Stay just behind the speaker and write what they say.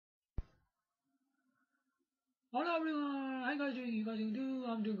Hello everyone, how you guys doing? You guys doing good?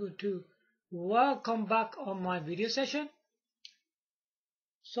 I'm doing good too. Welcome back on my video session.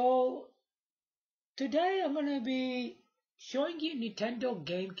 So today I'm gonna be showing you Nintendo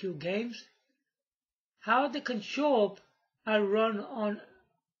GameCube games, how they can show up and run on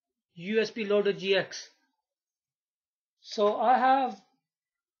USB loader GX. So I have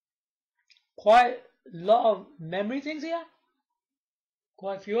quite a lot of memory things here,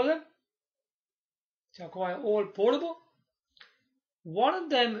 quite a few of them. They're quite all portable. One of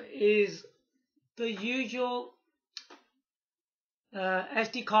them is the usual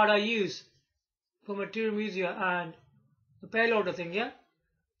SD card I use for Material Media and the payloader thing, yeah?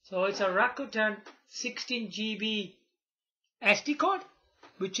 So it's a Rakuten 16 GB SD card,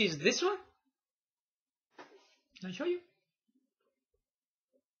 which is this one. Can I show you?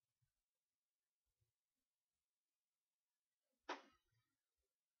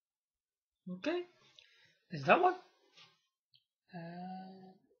 Okay, there's that one.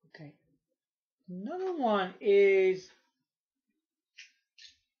 Okay, another one is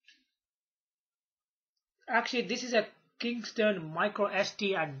actually this is a Kingston Micro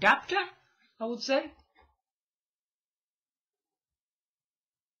SD adapter, I would say.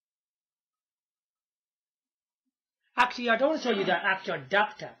 Actually, I don't want to show you the actual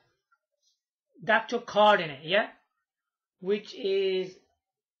adapter, the actual card in it, yeah, which is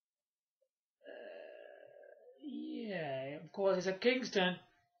yeah, of course, it's a Kingston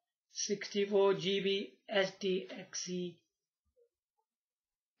 64 GB SDXC.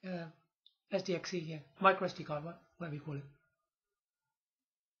 SDXC, yeah, micro SD card, whatever you call it.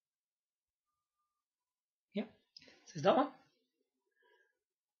 Yeah, so it's that one.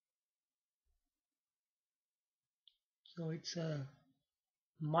 So it's a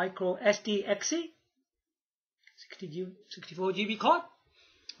Miicro SDXC 64 GB card.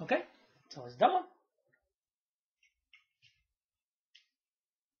 Okay, so it's that one.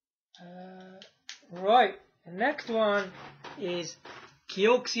 Right, the next one is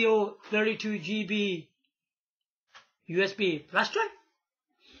Kioxio 32 GB USB flash drive.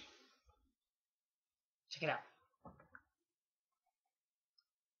 Check it out.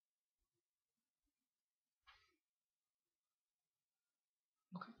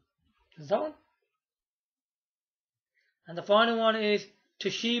 Okay, there's that one. And the final one is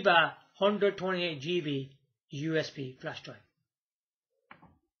Toshiba 128 GB USB flash drive.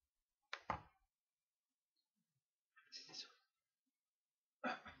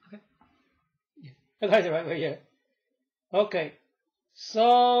 Okay. Yeah. I got it the right way, yeah. Okay.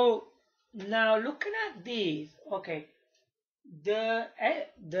 So now looking at these, okay, the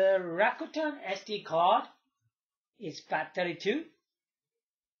Rakuten SD card is FAT32.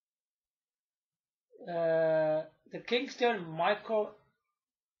 The Kingston Micro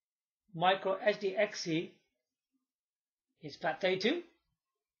SDXC is FAT32.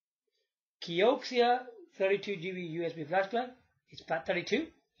 Kioxia 32 GB USB flash drive is FAT32.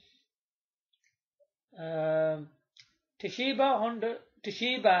 Toshiba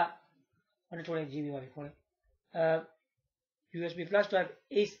 120 GB, what do you call it? USB flash drive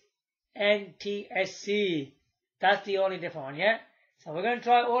is NTSC. That's the only different one, yeah? So we're going to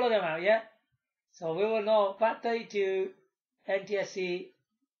try all of them out, yeah? So we will know FAT32, NTSC,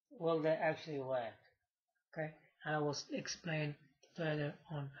 will they actually work? Okay? And I will explain further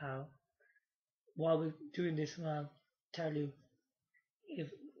on how, while we're doing this, I'll tell you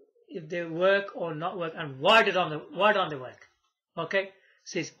if they work or not work and why don't they work. Okay?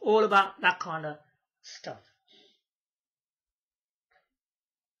 So it's all about that kind of stuff.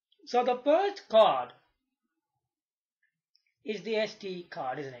 So the first card is the SD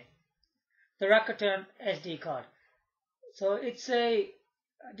card, isn't it? The Rakuten SD card. So it's I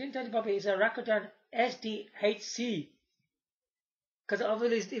didn't tell you properly, it's a Rakuten SDHC. Because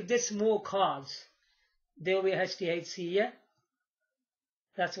obviously if there's small cards, there will be a SDHC, yeah?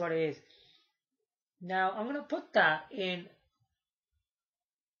 That's what it is. Now I'm going to put that in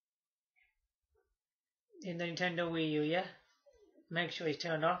the Nintendo Wiiu, yeah? Make sure it's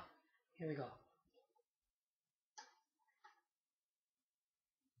turned off. Here we go.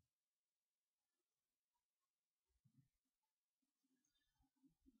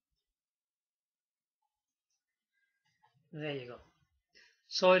 There you go.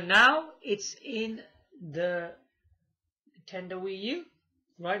 So now it's in the Nintendo Wiiu.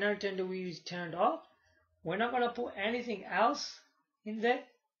 Right now Nintendo Wiiu is turned off. We're not going to put anything else in there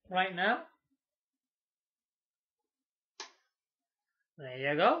right now. There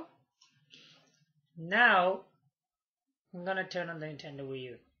you go. Now I'm going to turn on the Nintendo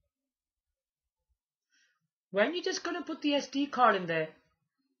Wiiu. When you're just going to put the SD card in there,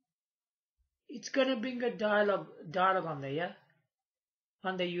 it's gonna bring a dialog on there, yeah?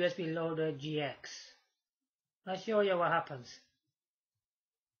 On the USB loader GX. I'll show you what happens.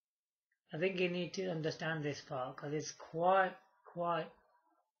 I think you need to understand this part because it's quite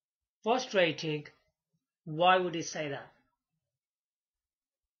frustrating. Why would it say that?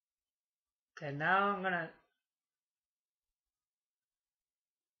 Okay, now I'm gonna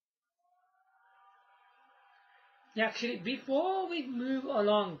actually, before we move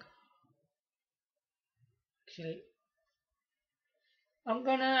along, I'm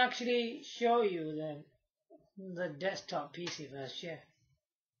gonna actually show you the desktop PC first, yeah.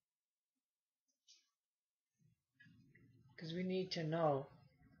 Because we need to know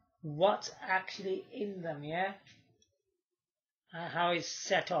what's actually in them, yeah? And how it's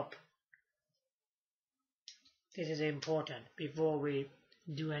set up. This is important before we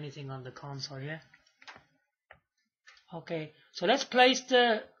do anything on the console, yeah? Okay, so let's place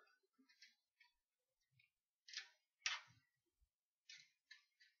let's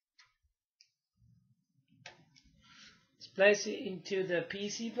place it into the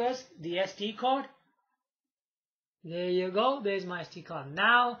PC first, the SD card. There you go, there's my SD card.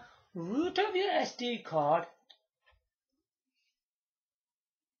 Now, root up your SD card.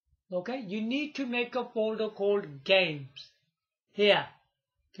 Okay, you need to make a folder called games. Here,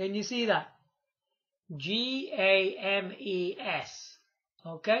 can you see that? GAMES.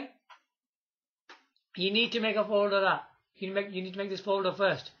 Okay? You need to make a folder that. You need to make this folder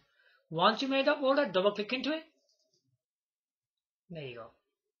first. Once you made that folder, double click into it. There you go.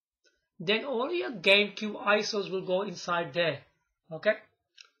 Then all your GameCube ISOs will go inside there. Okay?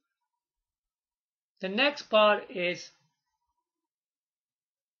 The next part is,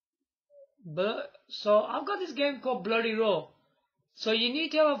 so I've got this game called Bloody Roar. So you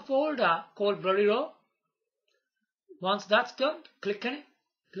need to have a folder called Bloody Roar. Once that's done, click on it.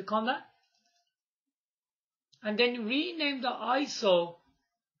 Click on that. And then rename the ISO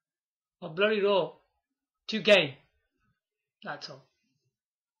of Bloody Roar to game. That's all.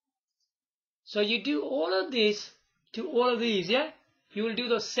 So you do all of this to all of these, yeah? You will do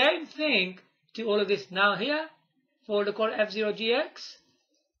the same thing to all of this. Now here, folder called F0GX.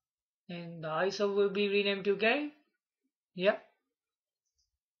 And the ISO will be renamed to game. Yep.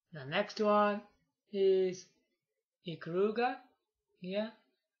 The next one is Ikaruga. Yeah.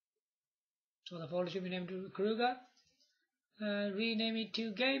 So the folder should be named to Ikaruga. Rename it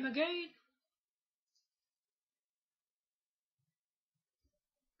to game again.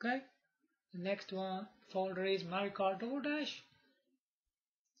 Okay. The next one folder is Mario Kart Double Dash.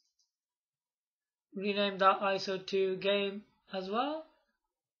 Rename the ISO to game as well.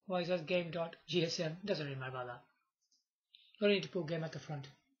 Why it says game.gsm? Doesn't really matter about that. You don't need to put game at the front.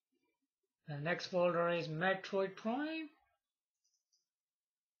 The next folder is Metroid Prime.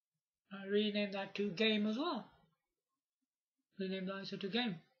 I rename that to game as well. Rename the ISO to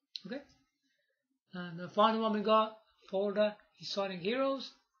game. Okay. And the final one we got folder is Sonic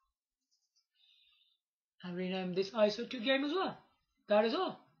Heroes. And rename this ISO to game as well. That is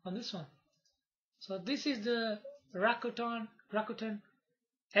all on this one. So this is the Rakuten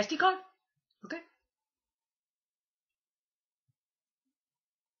SD card. Okay.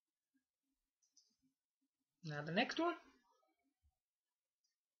 Now the next one.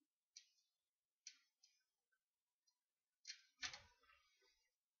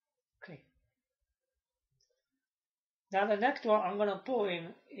 Okay. Now the next one I'm gonna put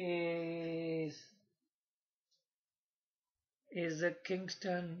in is the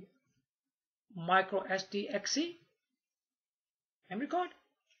Kingston Miicro SDXC memory card.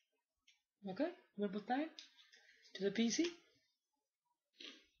 Okay, we'll put that to the PC.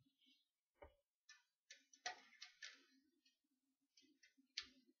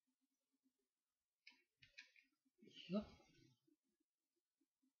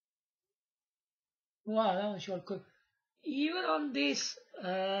 Wow, that was short quick. Even on this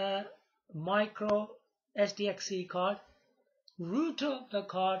Miicro SDXC card, root of the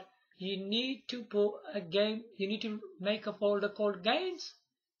card, you need to put a game, you need to make a folder called games.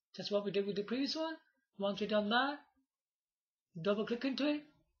 That's what we did with the previous one. Once we've done that, double click into it,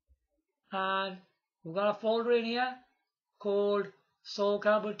 and we've got a folder in here called Soul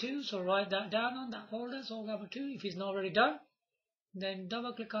Calibur 2. So write that down on that folder, Soul Calibur 2, if it's not already done. Then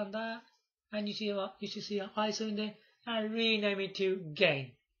double click on that, and you should see an ISO in there, and rename it to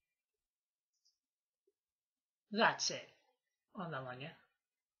game. That's it on that one, yeah.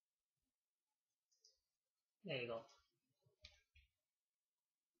 There you go.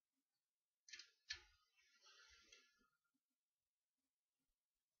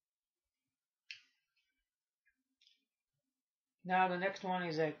 Now the next one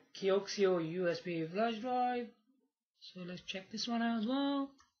is a Kioxio USB flash drive. So let's check this one out as well.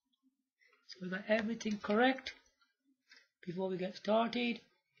 So we got everything correct. Before we get started,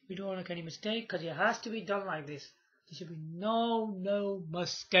 we don't make any mistake because it has to be done like this. There should be no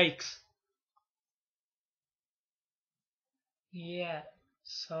mistakes. Yeah.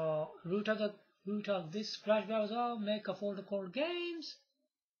 So root of this flash drive as well. Make a folder called games.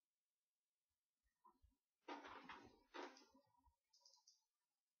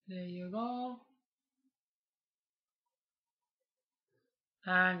 There you go.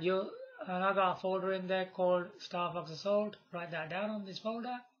 And I got a folder in there called Star Fox Assault. Write that down on this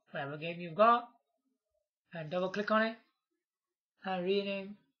folder, whatever game you've got, and double click on it and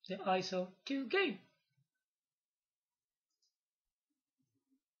rename the ISO to game.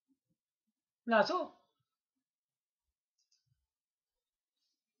 That's all.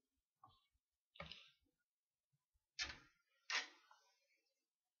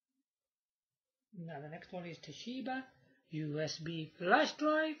 Now the next one is Toshiba USB flash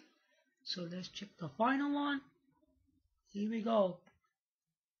drive. So let's check the final one. Here we go.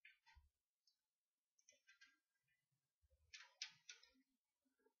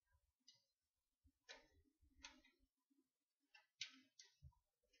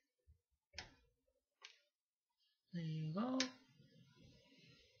 There you go.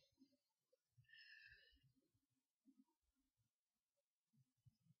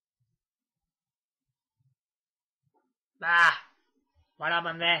 What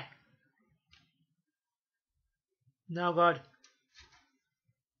happened there? No good.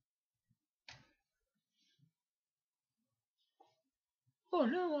 Oh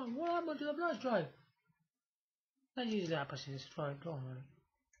no, what happened to the flash drive? That usually happens in this drive, don't worry.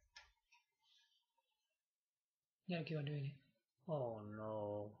 Yeah, keep on doing it. Oh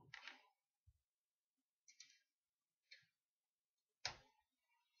no.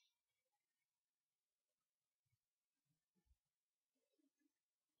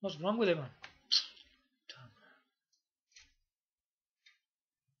 What's wrong with it, man?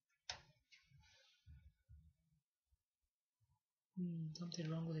 Something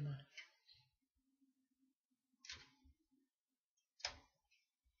wrong with it, man.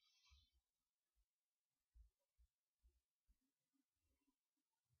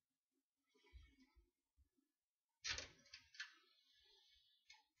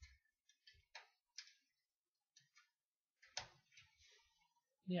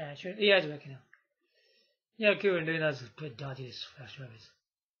 Yeah, sure. Yeah, it's working now. Yeah, keep on doing that. It's a bit dodgy, this flash drive is.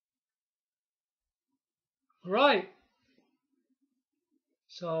 Right.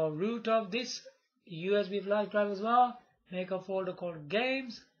 So root of this USB flash drive as well. Make a folder called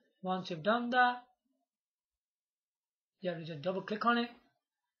games. Once you've done that, you have to just double click on it.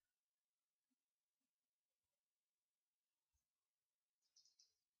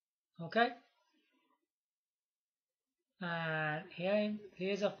 Okay. And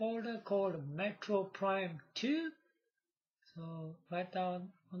here's a folder called Metro Prime 2. So write down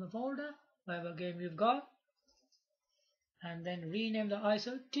on the folder whatever game you've got, and then rename the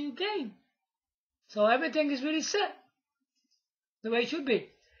ISO to game. So everything is really set the way it should be,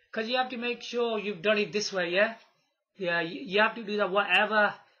 because you have to make sure you've done it this way. Yeah, you have to do that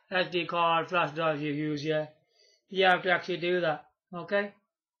whatever SD card, flash drive you use. Yeah, you have to actually do that. Okay.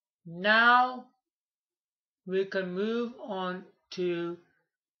 Now we can move on to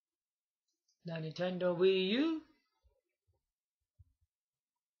the Nintendo Wii U.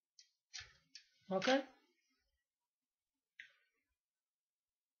 Okay.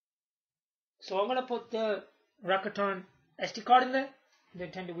 So I'm gonna put the Rakuten SD card in there,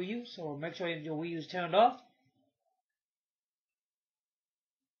 Nintendo Wii U. So make sure your Wii U is turned off.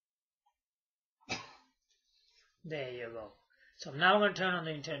 There you go. So now I'm gonna turn on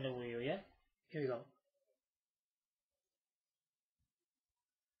the Nintendo Wii U. Yeah. Here we go.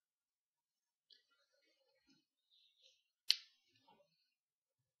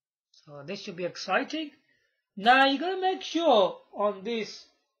 So this should be exciting. Now you gotta make sure on this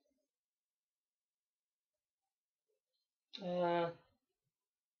the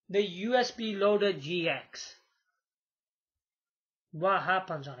USB loader GX. What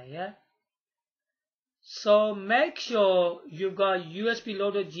happens on it, yeah? So make sure you've got USB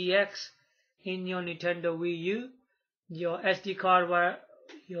loader GX in your Nintendo Wii U, your SD card, where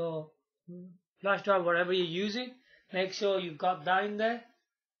your flash drive, whatever you're using. Make sure you've got that in there.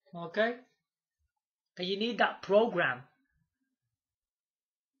 Okay? And you need that program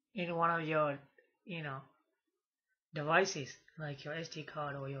in one of your, devices, like your SD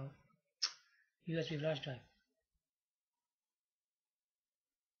card or your USB flash drive.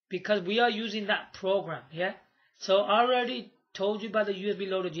 Because we are using that program, yeah? So I already told you about the USB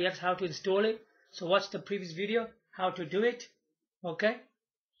Loader GX, how to install it. So watch the previous video, how to do it. Okay?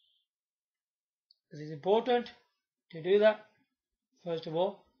 This is important to do that, first of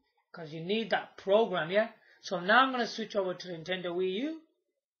all, because you need that program, yeah? So now I'm going to switch over to Nintendo Wii U.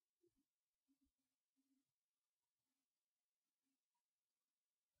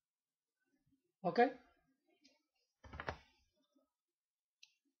 Okay?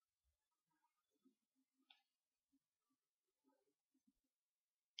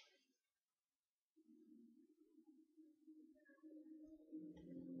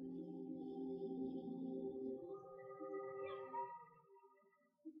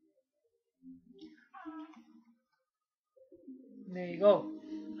 There you go.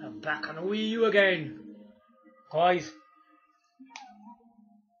 I'm back on the Wii U again, guys.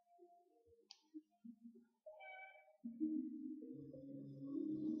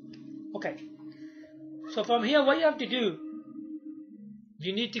 Okay. So from here, what you have to do,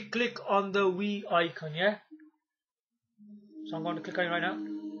 you need to click on the Wii icon, yeah? So I'm going to click on it right now.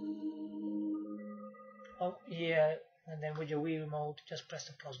 Oh, yeah. And then with your Wii remote, just press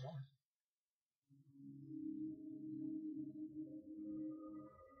the plus button.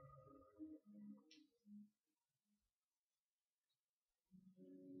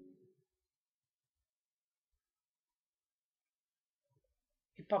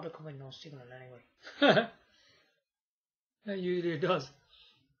 It probably comes with no signal anyway. It usually does.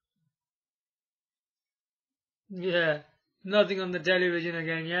 Yeah, nothing on the television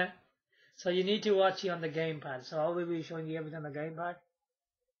again, yeah? So you need to watch it on the gamepad. So I will be showing you everything on the gamepad.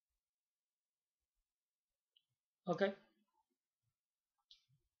 Okay?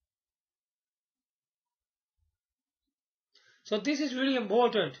 So this is really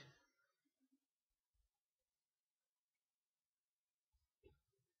important.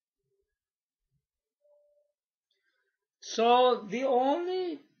 So the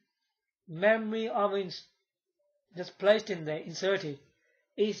only memory of just placed in there, inserted,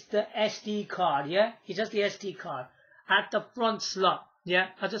 is the SD card, yeah? It's just the SD card at the front slot, yeah?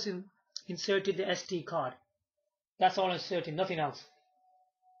 I just inserted the SD card. That's all inserted, nothing else.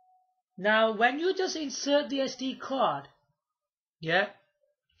 Now, when you just insert the SD card, yeah,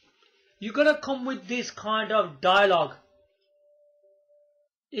 you're gonna come with this kind of dialogue.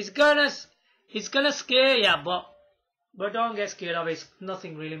 It's gonna scare you, but don't get scared of it. It's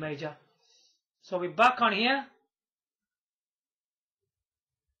nothing really major. So we're back on here.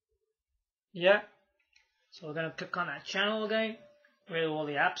 Yeah. So we're gonna click on that channel again, where all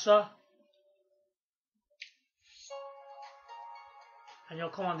the apps are. And you'll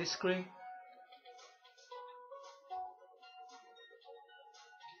come on this screen.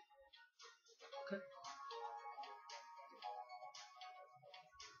 Okay.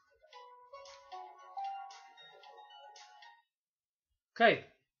 Okay.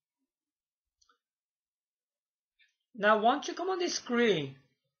 Now once you come on this screen,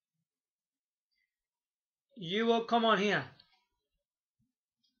 you will come on here.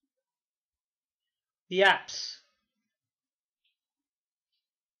 The apps.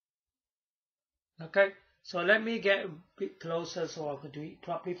 Okay. So let me get a bit closer so I can do it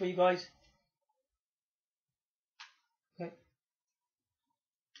properly for you guys. Okay.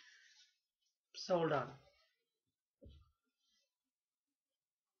 So hold on.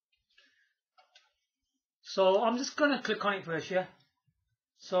 So I'm just gonna click on it first, yeah.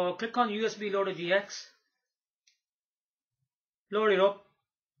 So click on USB Loader GX. Load it up.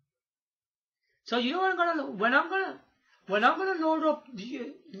 So you know what I'm gonna when I'm gonna load up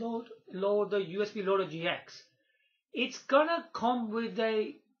the load the USB Loader GX, it's gonna come with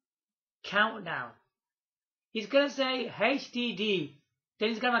a countdown. It's gonna say HDD,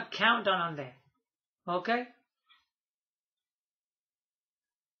 then it's gonna count down on there. Okay?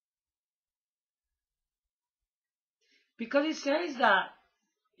 Because it says that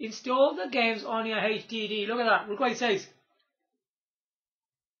install the games on your HDD. Look at that. Look what it says.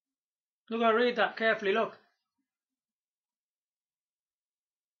 Look, I read that carefully. Look.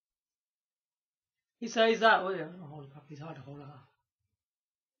 It says that. Wait, hold it up. It's hard to hold it up.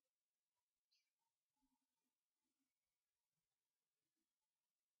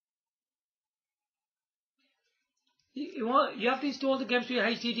 You have to install the games to your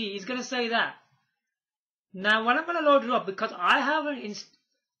HDD. It's going to say that. Now, when I'm going to load it up, because I haven't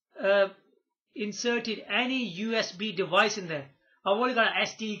inserted any USB device in there. I've only got an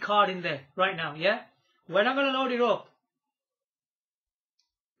SD card in there right now, yeah? When I'm going to load it up,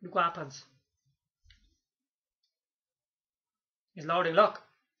 look what happens. It's loading, look.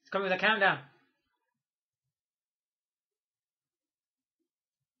 It's coming with a countdown.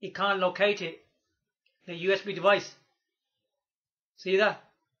 It can't locate it, the USB device. See that?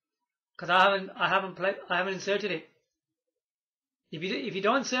 Because I haven't inserted it. If you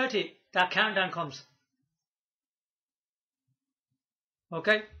don't insert it, that countdown comes.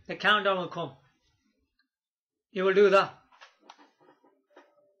 Okay, the countdown will come. It will do that.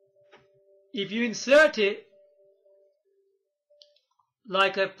 If you insert it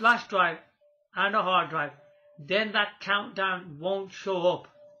like a flash drive and a hard drive, then that countdown won't show up.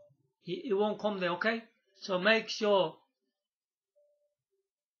 It won't come there, okay? So make sure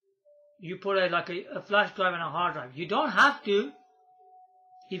you put like a flash drive and a hard drive. You don't have to.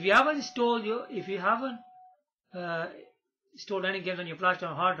 If you haven't installed installed any games on your flash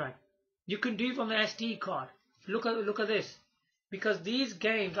drive or hard drive, you can do it from the SD card. Look at this. Because these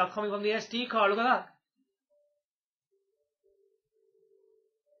games are coming from the SD card. Look at that.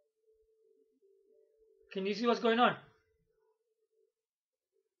 Can you see what's going on?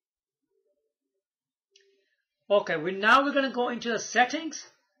 Okay, now we're going to go into the settings.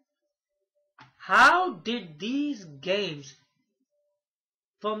 How did these games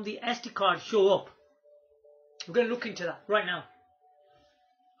from the SD card show up? We're going to look into that right now.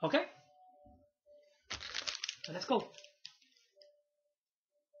 Okay? So let's go.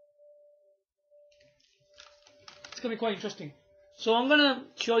 It's going to be quite interesting. So I'm going to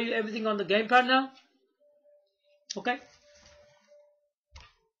show you everything on the gamepad now. Okay?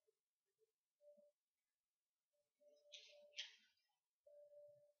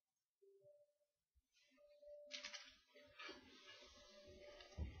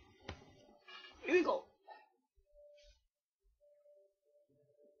 Here we go.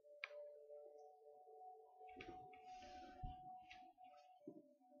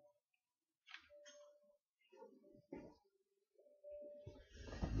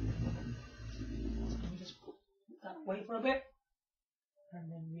 Let me just put that away for a bit,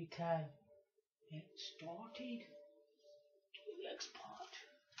 and then we can get started to the export.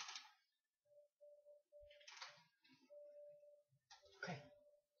 Okay.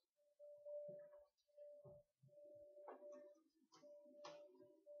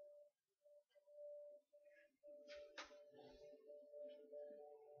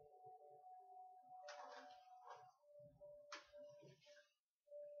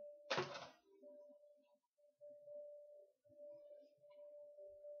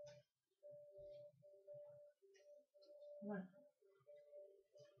 One.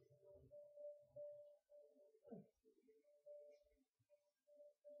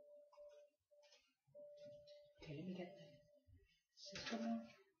 Okay, let me get the system on.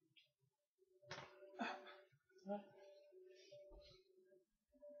 Right.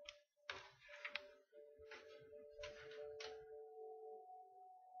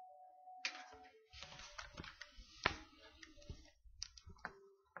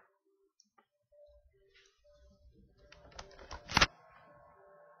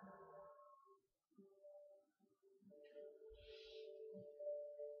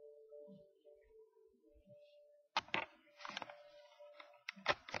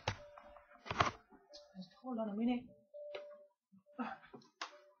 Just hold on a minute.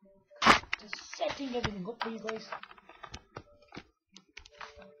 Just setting everything up for you guys.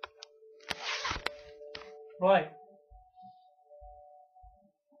 Right.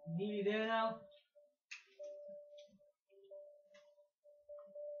 Nearly there now.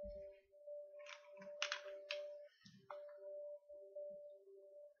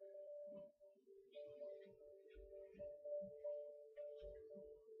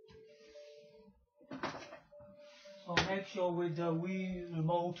 So make sure with the Wii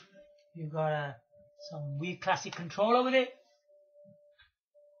remote you've got some Wii Classic controller with it.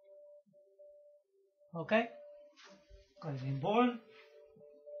 Okay? Because it's important.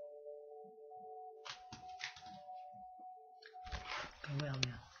 Okay, where are we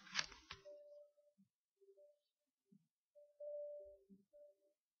now?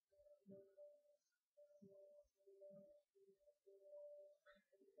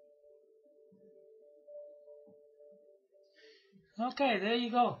 Okay, there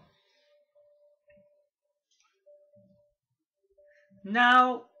you go.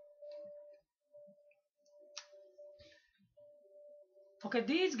 Now, okay,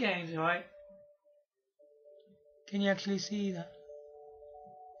 these games, right? Can you actually see that?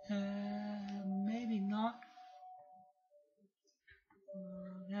 Maybe not.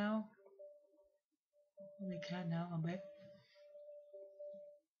 Now, we can now a bit.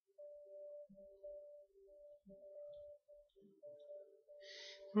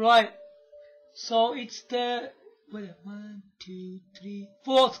 Right, so it's the wait, 1, 2, 3,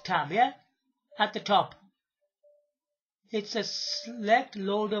 4th tab, yeah, at the top. It's a select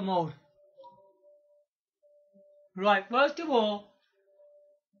loader mode. Right, first of all,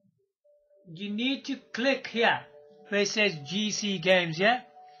 you need to click here where it says GC Games, yeah?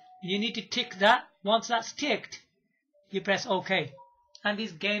 You need to tick that. Once that's ticked, you press OK. And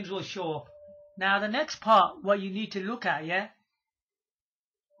these games will show up. Now the next part, what you need to look at, yeah?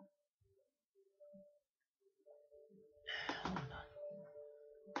 Hold on.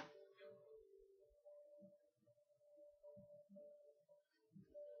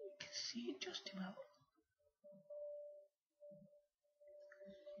 You can see it just about.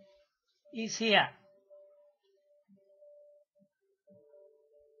 It's here.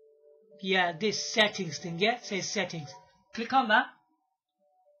 Yeah, this settings thing, yeah? It says settings. Click on that.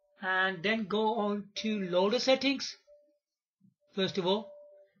 And then go on to loader settings. First of all,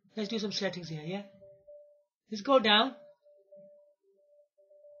 let's do some settings here, yeah? Let's go down.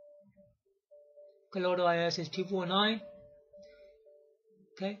 Loader iOS is 249.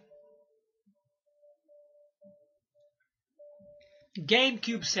 Okay.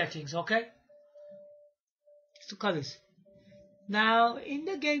 GameCube settings, okay? So look at this. Now, in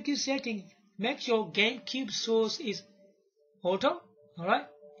the GameCube setting, make sure GameCube source is auto, alright?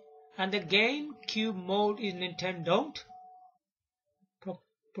 And the GameCube mode is Nintendo.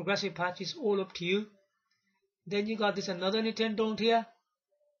 Progressive patch is all up to you. Then you got this another Nintendo here.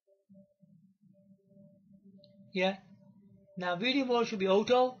 Yeah. Now, video mode should be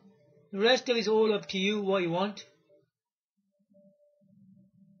auto. The rest of it is all up to you, what you want.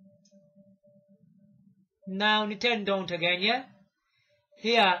 Now, Nintendo again, yeah?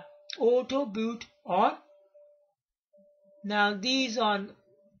 Here, auto boot on. Now, these on,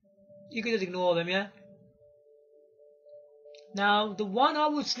 you can just ignore them, yeah? Now, the one I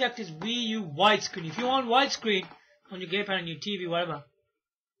would select is Wiiu widescreen. If you want widescreen on your gamepad and your TV, whatever,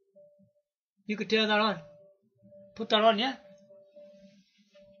 you could turn that on. Put that on, yeah?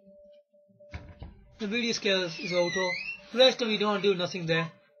 The video scale is auto. The rest of you don't do nothing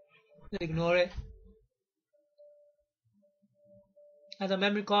there. Just ignore it. And the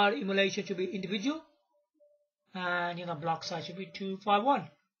memory card emulation should be individual. And block size should be 251.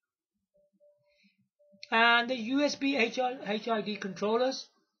 And the USB HID controllers,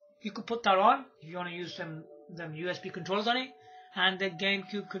 you could put that on if you want to use them USB controllers on it. And the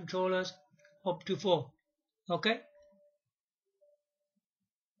GameCube controllers up to 4. Okay?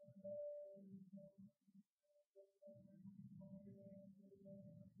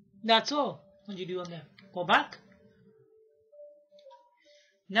 That's all. What you do on there? Go back.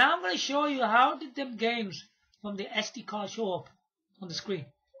 Now I'm going to show you how did them games from the SD card show up on the screen.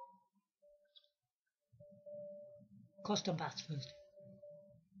 Custom paths first.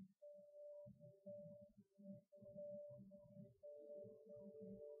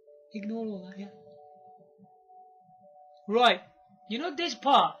 Ignore all that, yeah. Right. You know this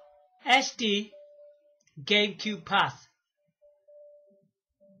part? SD GameCube path.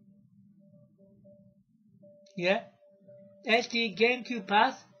 Yeah. SD GameCube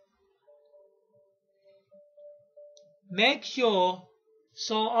path. Make sure,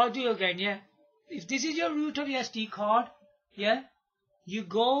 so I'll do it again, yeah. If this is your root of your SD card, yeah, you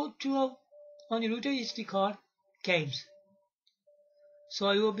go to, on your root of your SD card, games. So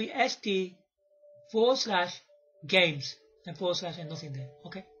it will be SD /games, and / and nothing there,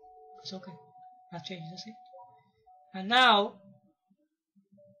 okay? It's okay. That changes, that's it. And now,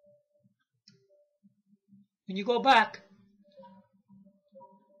 when you go back,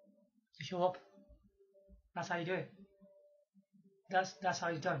 you show up. That's how you do it. That's how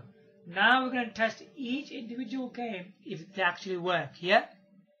it's done. Now we're going to test each individual game if they actually work, yeah?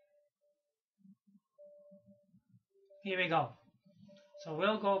 Here we go. So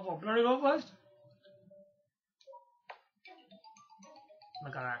we'll go for Blurry Road first.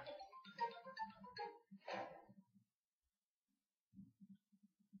 Look at that.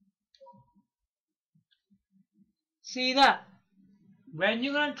 See that? When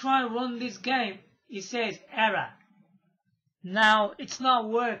you're going to try and run this game, it says error. Now, it's not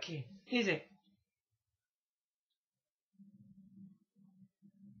working, is it?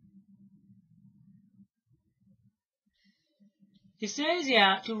 It says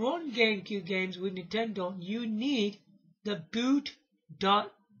here, to run GameCube games with Nintendo, you need the boot.dll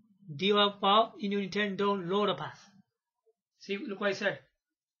file in your Nintendo loader path. See, look what I said.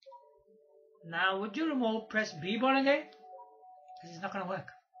 Now, with your remote, press B button again. This is not going to work,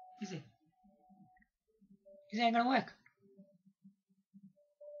 is it? It ain't going to work.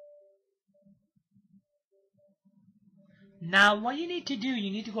 Now, what you need to do, you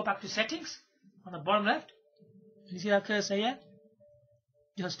need to go back to settings on the bottom left. You see that cursor here?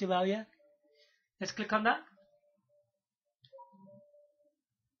 Just about here. Let's click on that.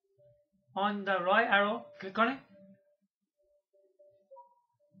 On the right arrow, click on it.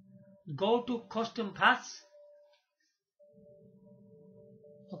 go to custom paths.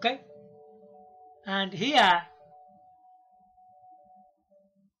 Okay, and here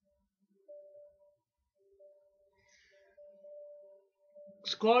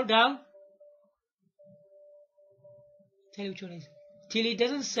scroll down, tell you which one is, till it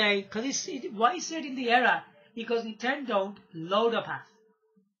doesn't say, because why is it in the error? Because Nintendo don't load a path.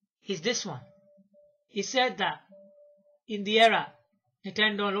 It's this one. It said that in the error,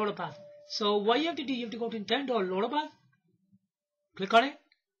 Nintendo load a path. So what you have to do, you have to go to Nintendo load a path, click on it.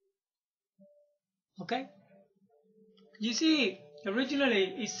 Okay. You see,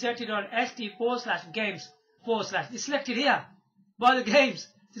 originally it set it on SD/games/. It's selected here by the games.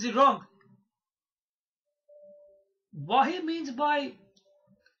 This is wrong. What he means by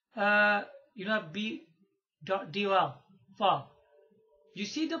b.dol file. You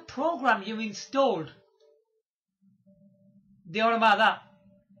see the program you've installed. They are about that.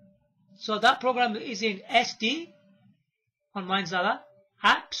 So that program is in SD on mine's other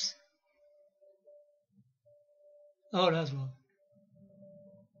apps. Oh, that's wrong.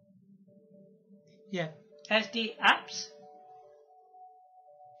 Yeah, SD apps.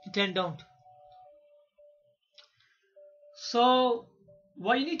 Then don't. So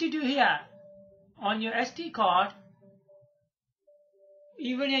what you need to do here on your SD card,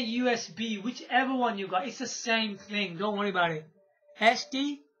 even a USB, whichever one you got, it's the same thing. Don't worry about it.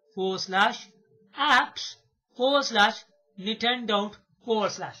 SD/apps/Nintendo/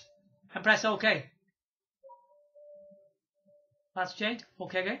 and press OK. That's changed.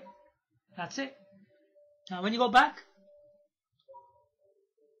 OK again. That's it. Now when you go back,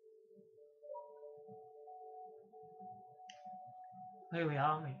 here we are,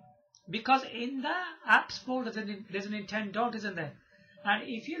 aren't we? Because in the apps folder there's a Nintendo, isn't there? And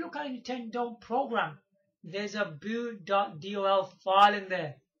if you look at a Nintendo program, there's a boot.dol file in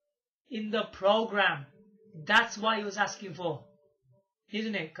there. In the program. That's what he was asking for.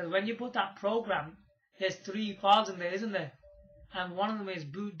 Isn't it? Because when you put that program, there's 3 files in there, isn't there? And one of them is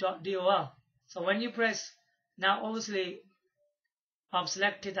boot.dol. So when you press, now obviously I've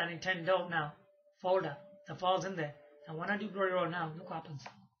selected that Nintendo now folder. The file's in there. And when I do Glory Road now, look what happens.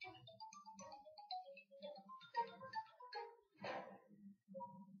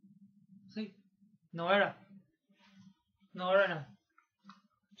 See? No error. No error now.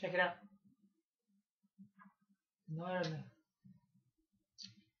 Check it out. No error now.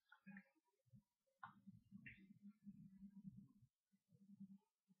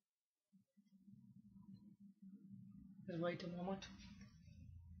 Just wait a moment.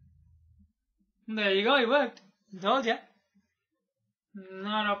 There you go, it worked. Told ya.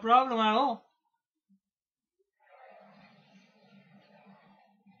 Not a problem at all.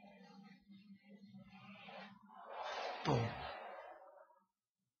 Boom.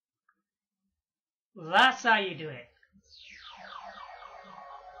 That's how you do it.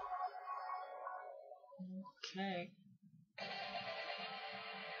 Okay.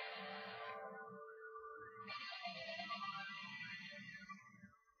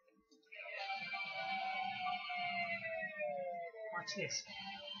 Watch this.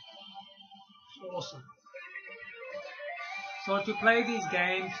 Awesome. So to play these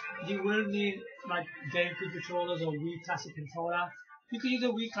games, you will need like GameCube controllers or Wii Classic controller. You can use a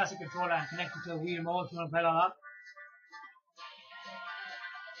Wii Classic controller and connect it to a Wii remote if you want to play like that.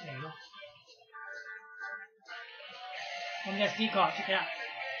 There you go. On the SD card, check it out.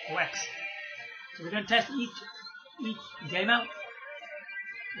 Works. So we're going to test each game out.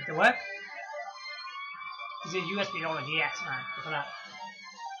 If they work. This is USB or GX, man. Look at that.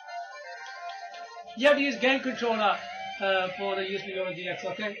 You have to use game controller for the USB or GX,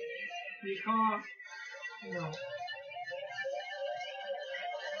 okay? You can't, no.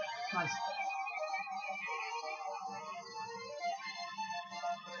 Nice.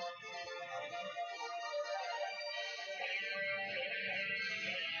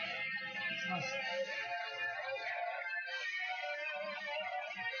 It's nice.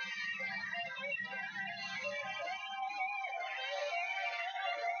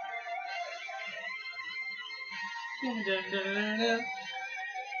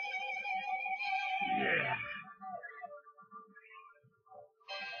 Yeah.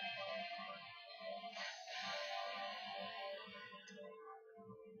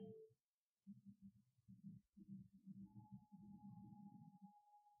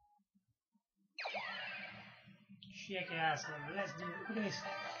 Shake your ass, man. Let's do it. Look at this.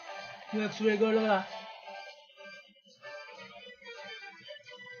 Looks really good. Look at that.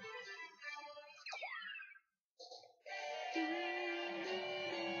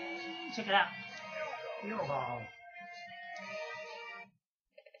 Check it out. Your ball.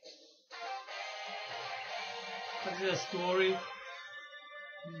 This is a story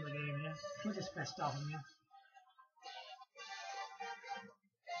in the game, yeah. We'll just press stop on here.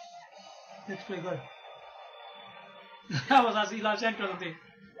 Looks pretty good. That was actually last central thing.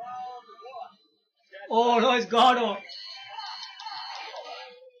 Oh no, it's Gordo.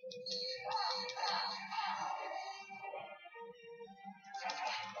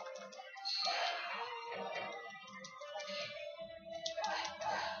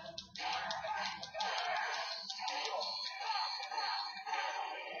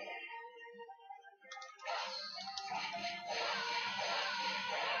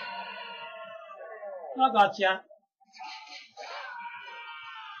 I gotcha.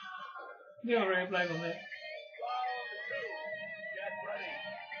 You don't really play with me.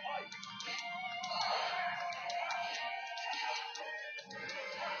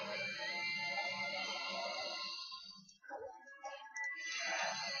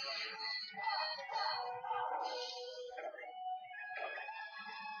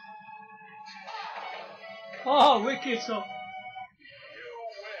 Oh, wicked so.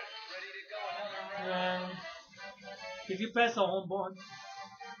 If you press the home button,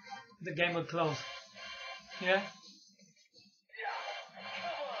 the game will close. Yeah?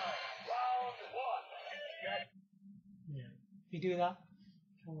 Yeah. If you do that,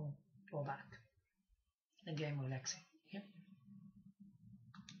 it will go back. The game will exit. Yeah?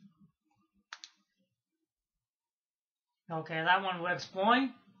 Okay, that one works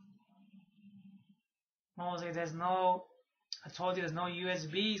fine. Mostly there's no, I told you there's no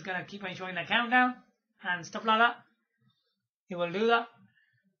USB. It's gonna keep on showing the countdown and stuff like that. It will do that.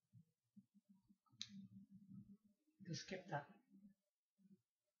 Just skip that.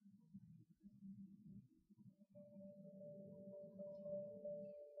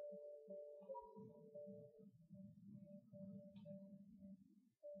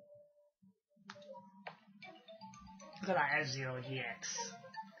 Look at that F0GX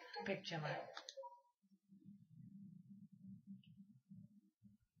picture, man.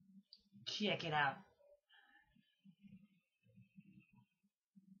 Check it out.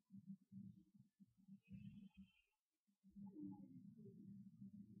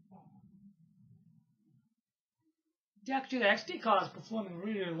 Actually, the XD card is performing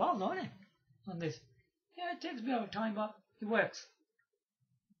really, really well, don't it? On this. Yeah, it takes a bit of time, but it works.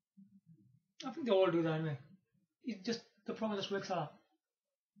 I think they all do that anyway. It just, the program just works a lot.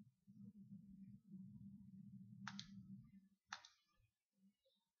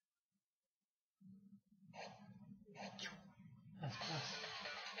 That's class.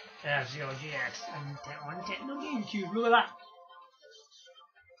 F0GX on Nintendo GameCube. Look at that.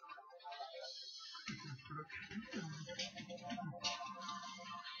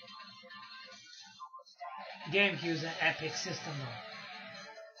 GameCube's an epic system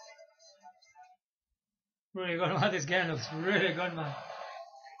though. Really good, man. This game looks really good, man.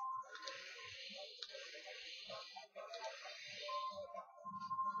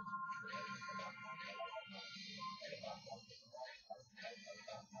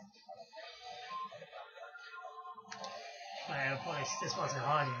 Well, boy, this wasn't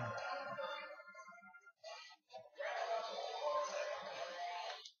hard, you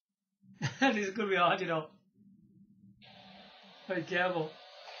know. This could be hard, you know. Be careful.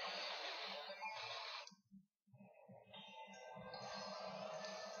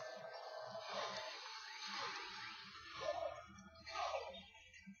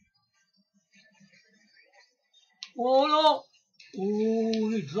 Oh no! Oh,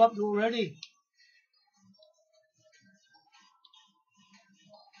 he dropped already.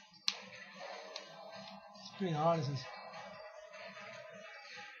 It's pretty hard, this is.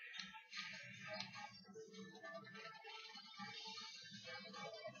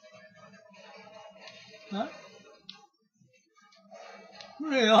 Huh?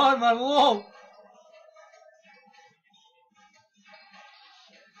 Really hard, man. Whoa!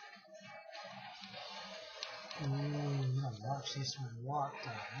 Oh, watch this one. What the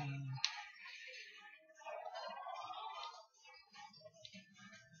hell?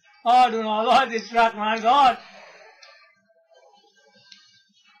 Oh, I do not like this track, my God!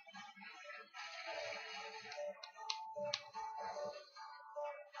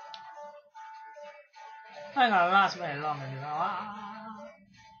 I ain't gonna last very long, you know.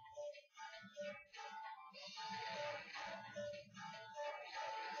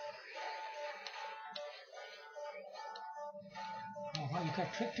 Oh, wow, you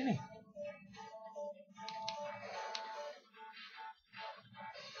got tricked, didn't he?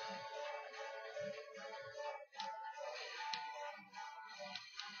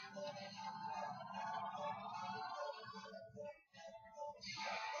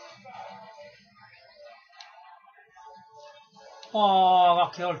 Oh, I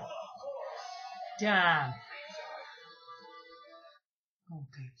got killed. Damn.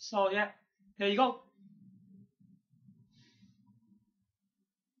 Okay, so yeah, there you go.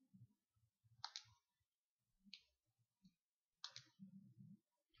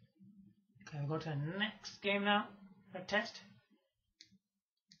 Okay, we'll go to the next game now. A test.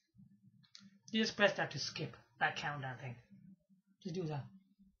 You just press that to skip that countdown thing. Just do that.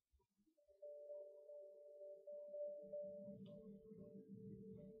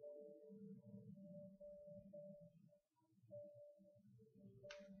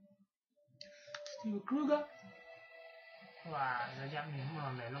 Steve Kruger. Wow, there's a Japanese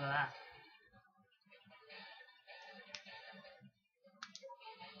one there. Look at that.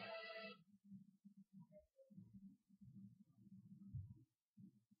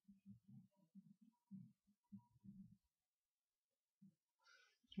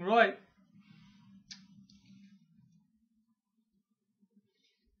 Right.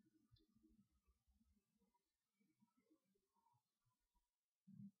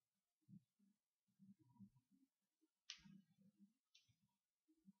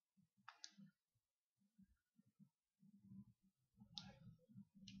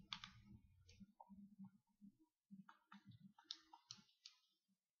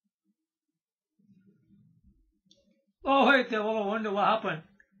 Oh wait there, I wonder what happened.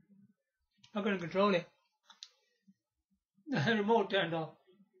 I couldn't control it. The remote turned off.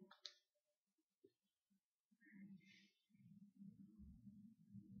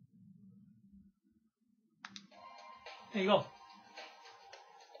 There you go.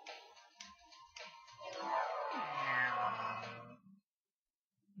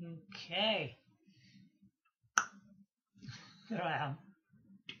 Okay. There I am.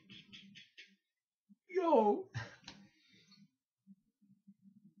 Yo!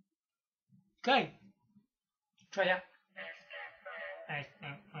 Okay. Try that.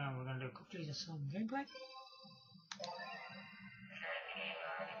 We're gonna do quickly just some gameplay.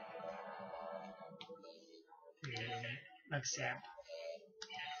 Accept.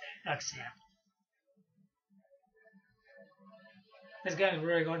 Accept. This game is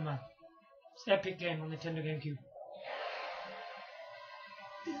really good, man. It's an epic game on Nintendo GameCube.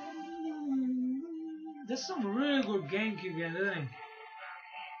 There's some really good GameCube games, isn't it?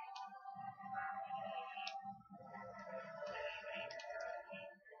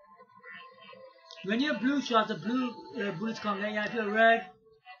 When you're blue shot, the blue bullets can't get you. If you're red,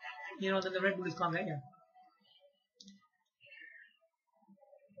 you know, then the red bullets can't get you.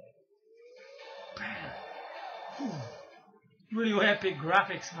 Really epic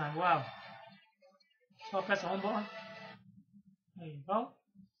graphics, man. Wow. So I'll press the home button. There you go.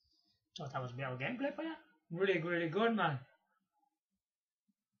 Thought that was a bit of gameplay for you. Really, really good, man.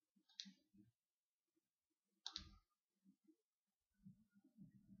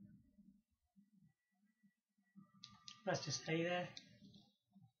 Let's just stay there.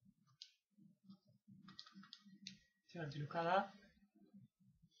 So look at that.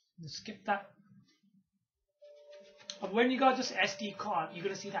 Just skip that. But when you got this SD card, you're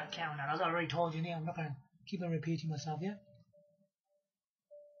gonna see that countdown. As I already told you, I'm not gonna keep on repeating myself, yeah?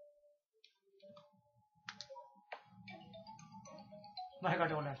 I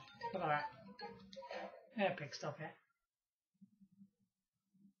got all that. Look at that. Epic stuff, yeah?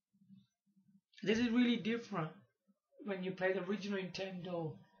 This is really different when you play the original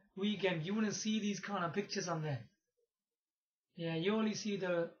Nintendo Wii game. You wouldn't see these kind of pictures on there. Yeah, you only see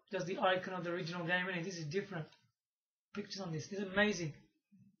just the icon of the original game, and this is different. Pictures on this. This is amazing.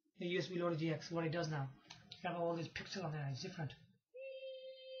 The USB loader GX, what it does now. You have all these pictures on there, it's different.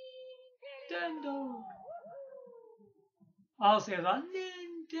 Nintendo! I'll say that.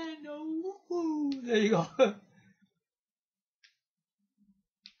 Nintendo! Woohoo! There you go.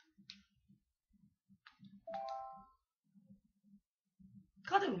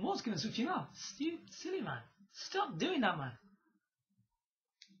 God, the remote's gonna switch off. Silly man. Stop doing that, man.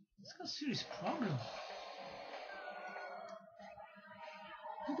 It's got a serious problem.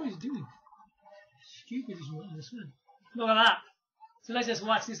 What is doing? Stupid is what this one. Look at that. So let's just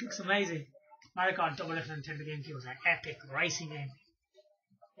watch. This looks amazing. Mario Kart Double F Nintendo GameCube was an epic racing game.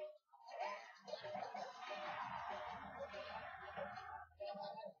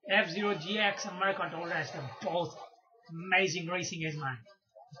 F-Zero GX and Mario Kart Double F, they're both amazing racing games, man.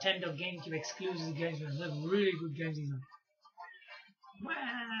 Nintendo GameCube exclusive games, man. They're really good games, man.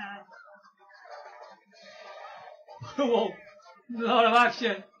 Wow. Whoa. A lot of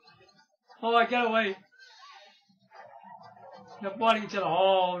action. Oh, I get away. They're fighting each other.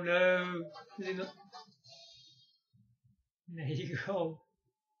 Oh no. There you go.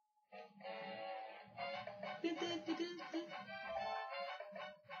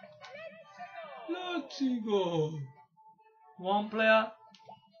 Let's go. 1 player,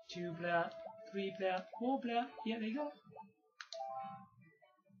 2 player, 3 player, 4 player. Yeah, there you go.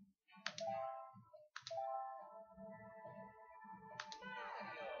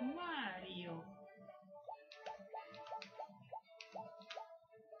 Mario.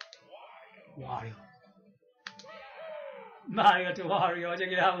 Wario. Mario to Wario.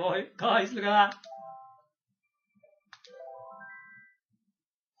 Check it out, boy. Guys, look at that.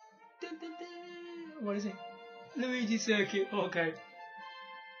 What is it? Luigi Circuit. Okay.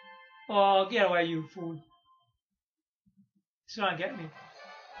 Oh, get away, you fool. Try and get me.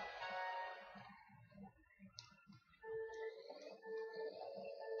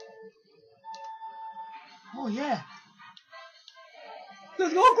 Oh, yeah.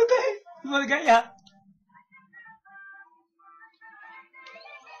 Let's go quickly. I'm gonna get ya.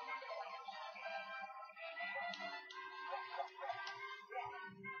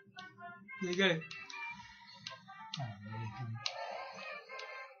 There you go. Oh, really good.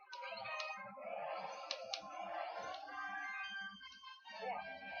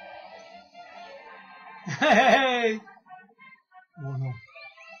 Hey! Oh no.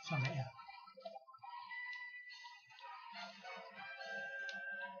 Try get ya.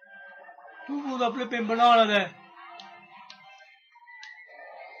 Who pulled a flipping banana there?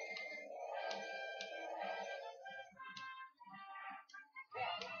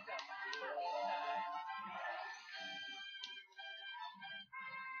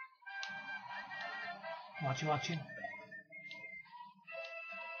 Watching.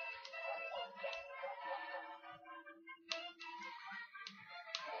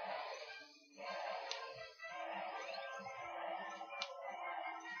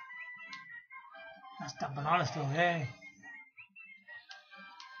 That's that banana still there.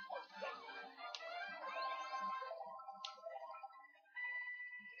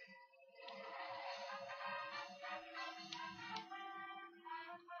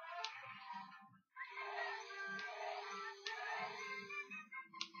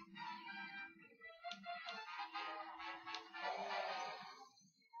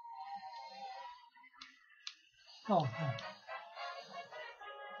 Oh, no.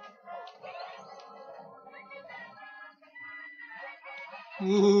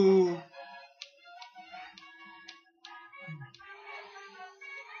 Ooh.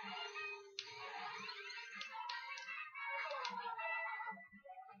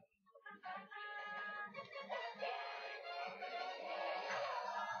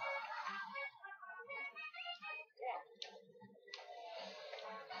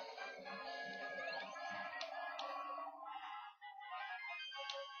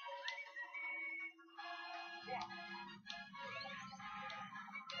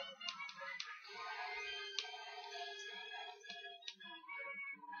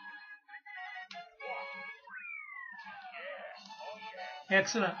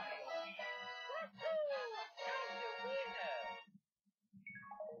 Excellent.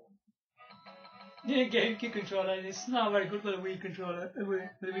 Yeah, GameCube controller. It's not very good for the Wii controller. The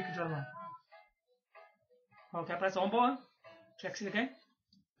Wii controller. Okay, press on button. Checks it again.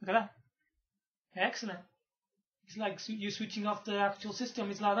 Look at that. Excellent. It's like you're switching off the actual system.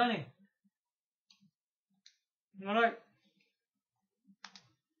 It's like that, isn't it? Alright.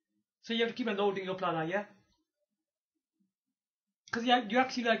 So you have to keep on loading up like that, yeah? Because you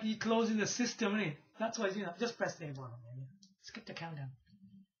actually like you're closing the system, innit? That's why you know. Just press the A button. Yeah. Skip the countdown.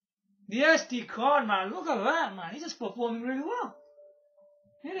 The SD card, man. Look at that, man. He's just performing really well.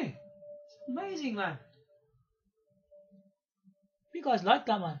 Isn't he? It's amazing, man. You guys like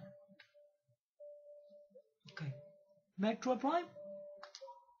that, man? Okay. Metro Prime.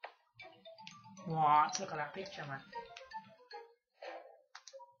 Wow, let's look at that picture, man.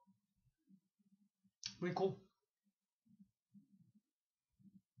 Really cool.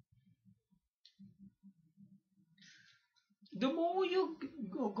 The more you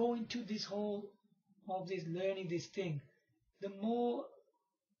go into this whole of this learning this thing, the more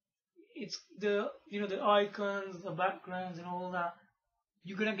it's the the icons, the backgrounds, and all that.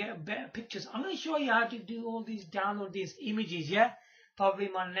 You're gonna get better pictures. I'm gonna show you how to do all these, download these images. Yeah, probably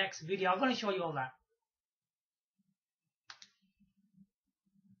in my next video. I'm gonna show you all that.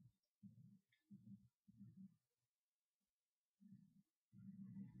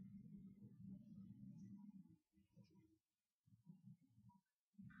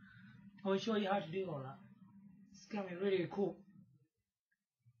 I will show you how to do all that. It's gonna be really cool.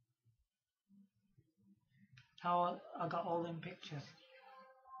 How I got all them pictures.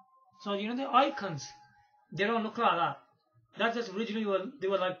 So the icons, they don't look like that. That's just originally they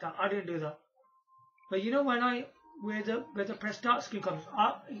were like that. I didn't do that. But when where the press start screen comes,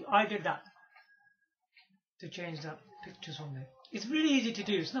 I did that. to change the pictures from there. It's really easy to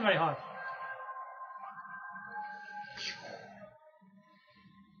do. It's not very hard.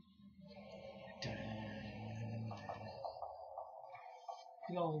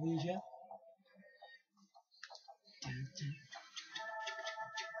 Yo, Ouija.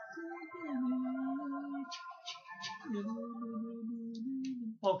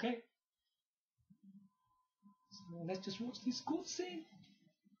 Okay. So let's just watch this good scene.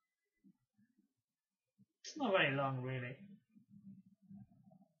 It's not very long, really.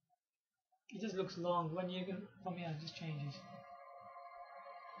 It just looks long. When you can, from here, it just changes.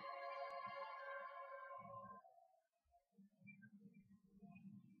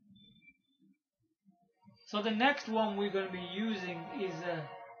 So the next one we're going to be using is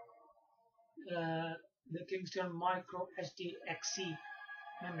the Kingston Miicro SDXC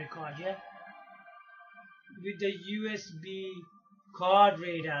memory card, yeah, with the USB card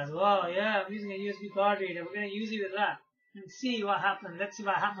reader as well. Yeah, I'm using a USB card reader. We're going to use it with that and see what happens. Let's see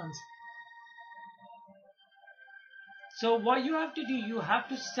what happens. So what you have to do, you have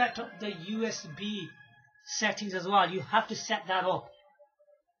to set up the USB settings as well. You have to set that up.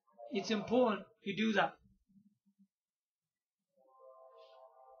 It's important you do that.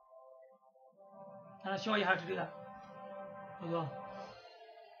 And I'll show you how to do that as well.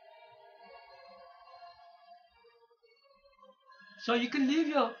 So you can leave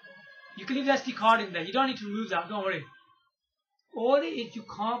the SD card in there. You don't need to remove that. Don't worry. All it is, you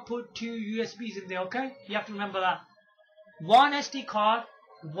can't put two USBs in there. Okay? You have to remember that. One SD card,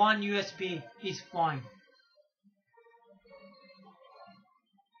 one USB is fine.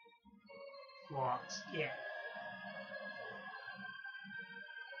 What? Yeah.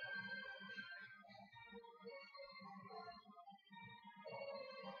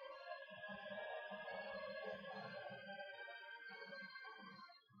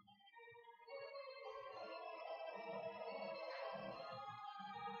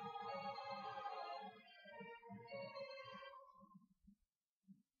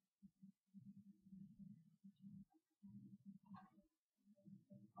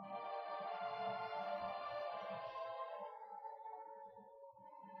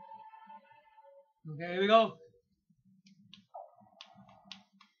 Okay, here we go.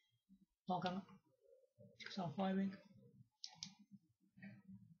 Welcome. Start firing.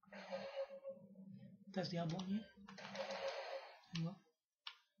 That's the other one here. There you go.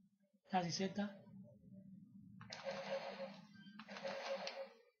 Has he said that?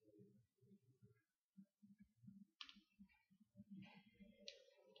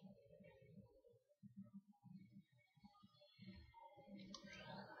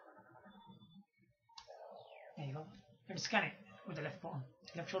 There you go. Let's scan it with the left button,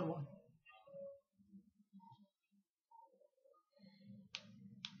 left shoulder button.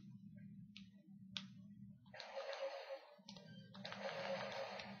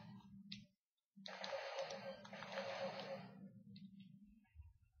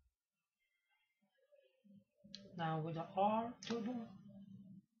 Now with the R turbo,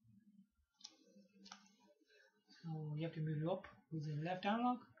 so you have to move it up with the left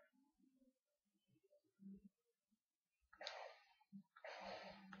analog.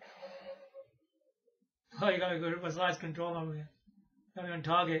 Oh, you gotta go to precise control over here. Gotta be on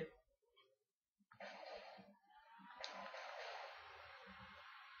target.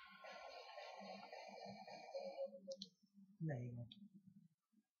 There you go.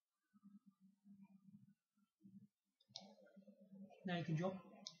 Now you can jump.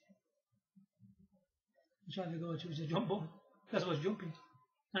 I'm trying to go to the jump button. That's what's jumping.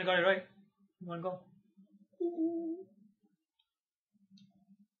 I got it right. You wanna go? Ooh.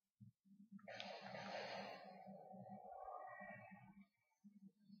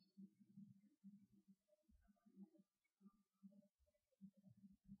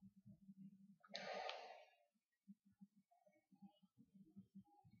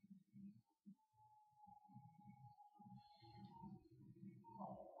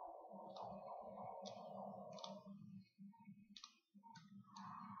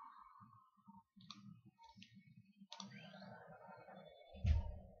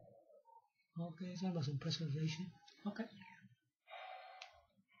 Okay, so about some pressurization. Okay.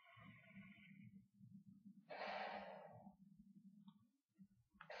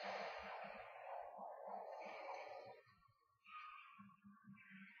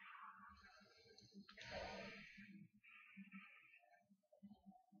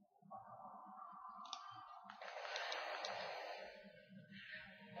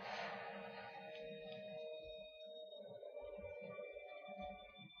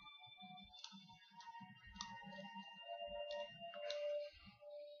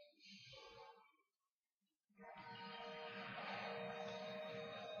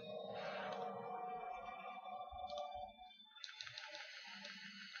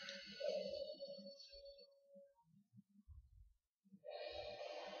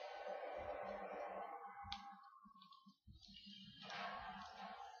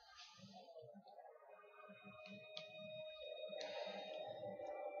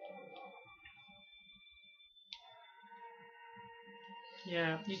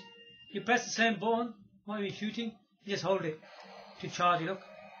 Yeah, you press the same button while you're shooting, you just hold it to charge it up.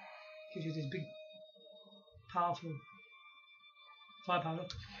 Gives you this big, powerful firepower.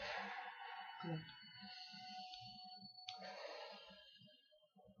 Look. Cool.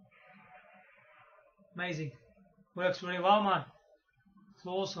 Amazing. Works really well, man. It's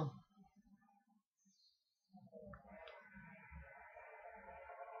awesome.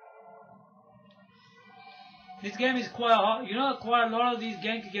 This game is quite hard. You know, quite a lot of these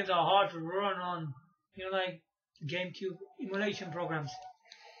GameCube games are hard to run on, you know, like GameCube emulation programs.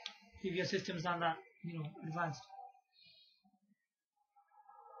 If your system's not that, you know, advanced.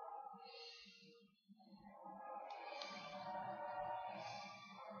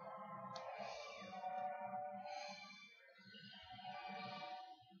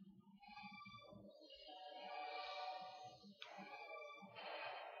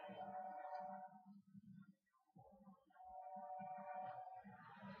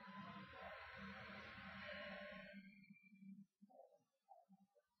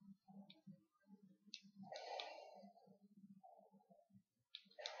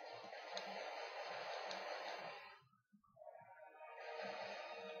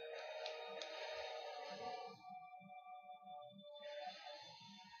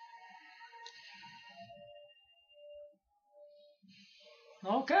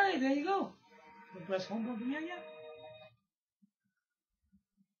 Okay, there you go. Press home button. Yeah.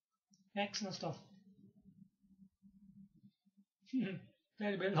 Excellent stuff.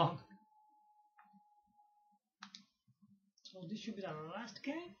 Very bit long. So this should be the last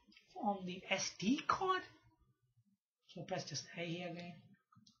game on the SD card. So press just A here again.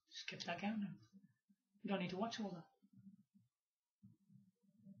 Skip that game now. You don't need to watch all that.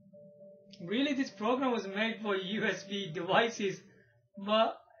 Really, this program was made for USB devices,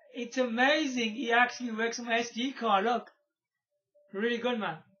 but it's amazing. It actually works on my SD card. Look, really good,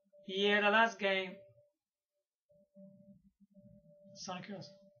 man. Yeah, the last game. Sonic Heroes.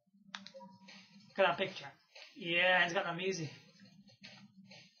 Look at that picture. Yeah, it's got the music.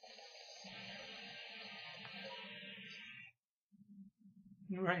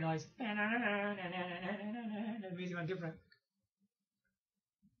 Very nice. The music went different.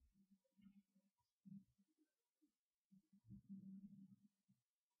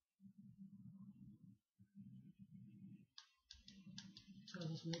 So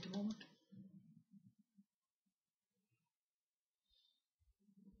just wait a moment.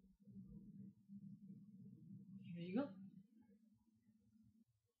 Here you go.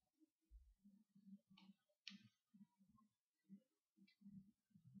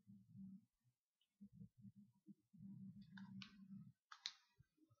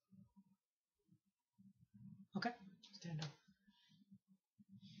 Okay, stand up.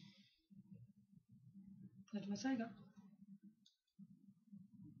 That's my Sega.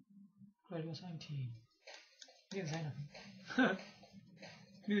 Great was 19. He didn't say nothing.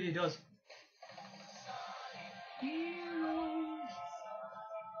 Usually does. Heroes.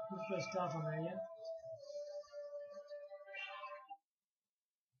 Let's press start on there, yeah?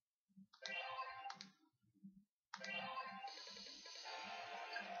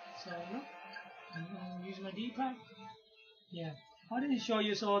 So look, I'm using my D-pad. Yeah, I didn't show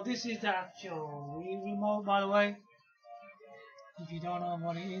you. So this is the actual Wii remote, by the way. If you don't know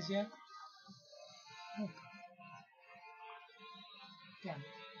what it is yet. Look. Yeah.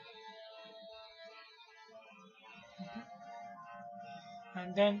 Okay.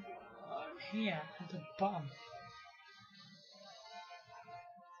 And then here at the bottom,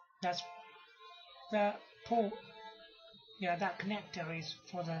 that's the port. Yeah, that connector is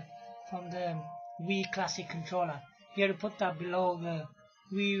for the from the Wii Classic controller. You have to put that below the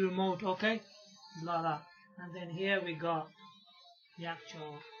Wii remote, okay? Like that. And then here we got the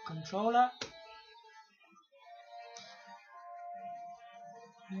actual controller.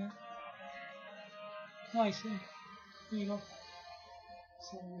 Yeah. Nice, yeah. There you go.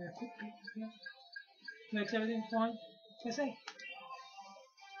 So quickly, yeah. Makes everything fine. Press A.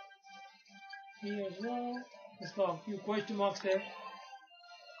 Here as well. Let's go. A few question marks there.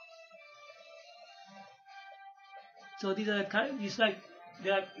 So these are it's like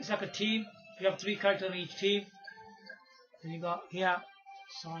a team. You have 3 characters on each team. And you got here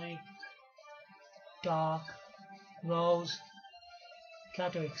Sonic, Dark, Rose,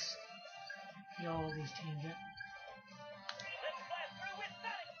 Catrix. You know all these teams,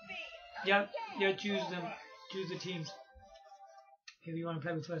 yeah? Yeah, choose them. Choose the teams. Who you want to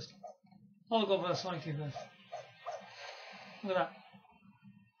play with first. I'll go for the Sonic team first. Look at that.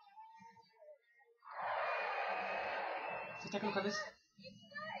 So take a look at this.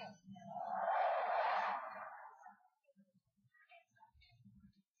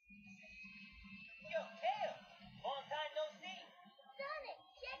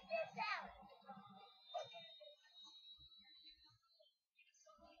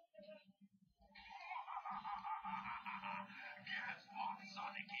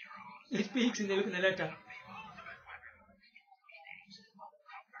 It speaks in the letter.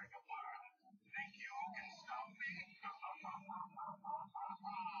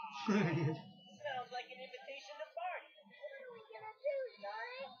 Sounds like an invitation to party. What are we gonna do,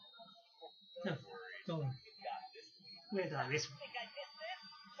 Sonic? No, don't worry. You got this. Wait like this. Think I missed this?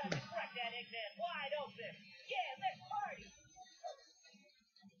 Time to crack that Eggman wide open. Yeah, let's party.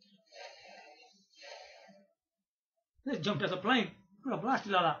 They jumped as a plane. What a blast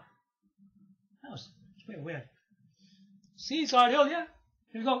like that. That was very weird. Seaside Hill, yeah?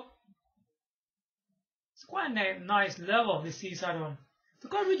 Here we go. It's quite a nice level, this seaside one. There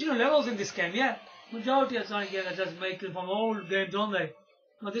are quite original levels in this game, yeah? Majority of Sonic games are just made from old games, don't they?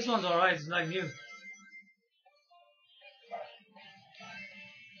 But this one's alright, it's like new.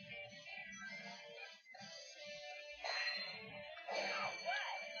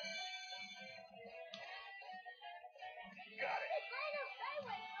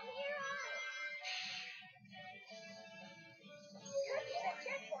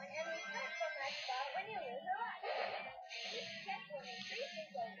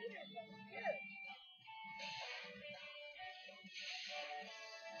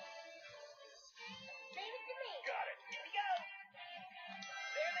 Got it. Here we go.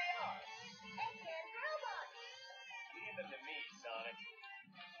 There they are. Eggman robots. Leave them to me, Sonic.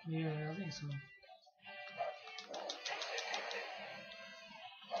 Yeah, I think so.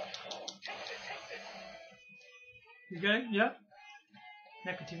 You got it? Yeah?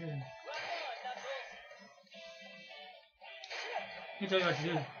 Now continue. Rock on, Knuckles. Let me tell you what to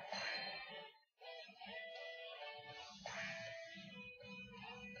do. Here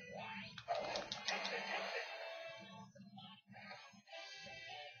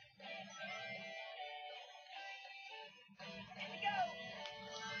we go.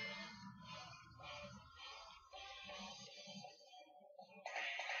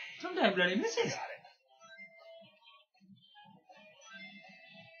 Sometimes bloody misses. Got it.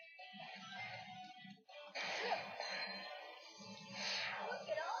 Look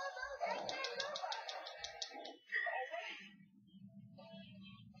at all those Eggman robots. Already.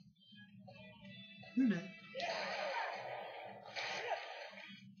 Hmm.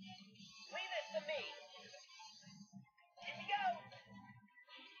 Leave it to me. Here we go.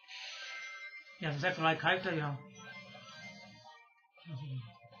 Yeah, that's the right character, you know.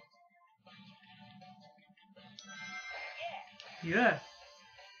 Yeah.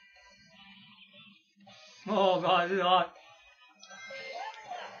 Oh god, this is hot.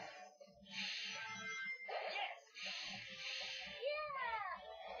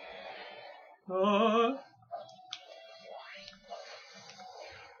 Oh.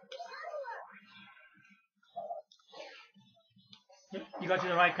 Yep, you got to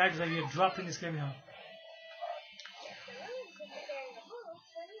the right character, so you're dropping this game now.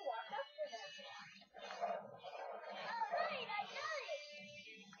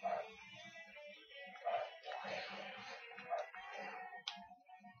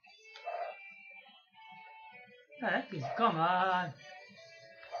 Heck is, come on.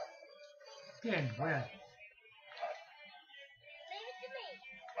 Getting where?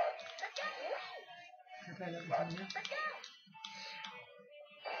 Okay, let me come here.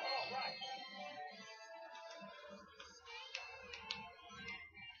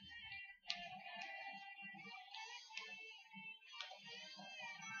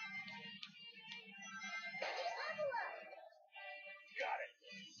 Got it.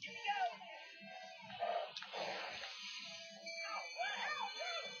 Here we go.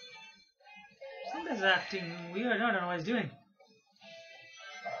 Something's acting weird, I don't know what he's doing.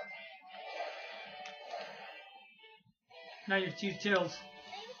 Now you choose Tails.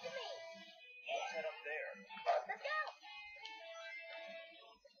 Set up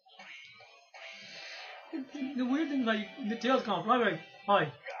there. The weird thing is like the Tails can't fly right. Hi. Got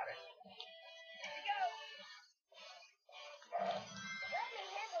it. Here we go. Let me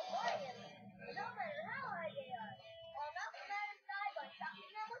handle lions. No matter how high they are. I'll knock them out of the sky by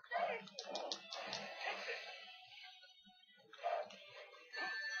shocking them with energy.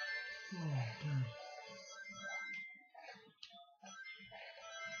 Oh, damn.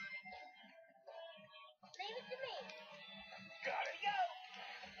 Leave it to me. Got it. Here we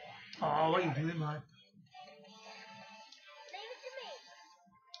go. Oh, what are you doing, man? Leave it to me.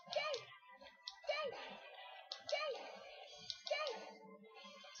 Chase! Chase! Chase!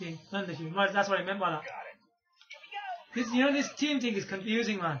 See, none of the right, that's what I meant by that. Got it. Here we go. This, you know, this team thing is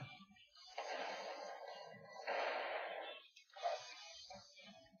confusing, man.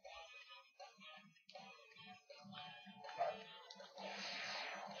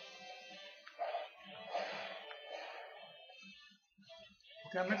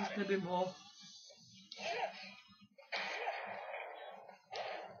 Can I make this a bit more?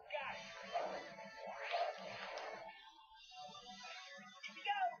 Got it.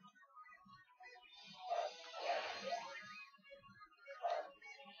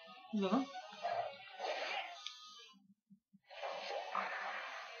 Here we go. No.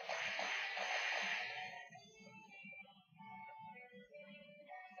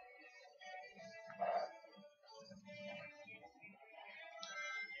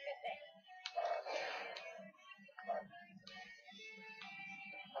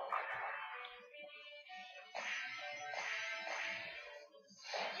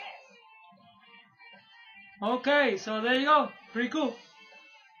 Okay, so there you go. Pretty cool.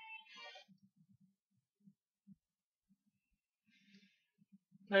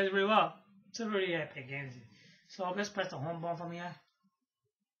 Plays really well. It's a really epic game. So let's press the home button from here.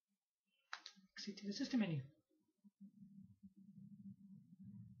 Exit to the system menu.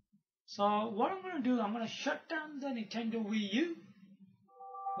 So what I'm going to do, I'm going to shut down the Nintendo Wii U.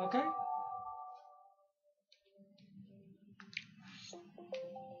 Okay.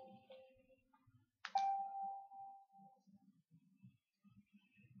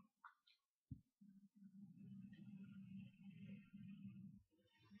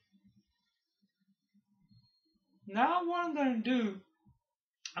 Now what I'm going to do,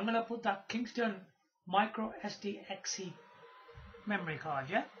 I'm going to put that Kingston Miicro SDXC memory card,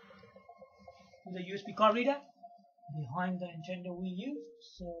 yeah? With the USB card reader behind the Nintendo Wii U.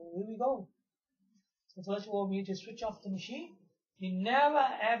 So here we go. So first of all, we need to switch off the machine. You never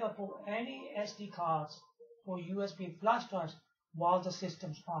ever put any SD cards or USB flash drives while the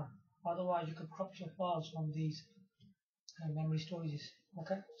system's on. Otherwise, you could corrupt your files from these memory storages.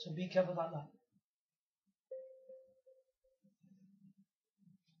 Okay, so be careful about that.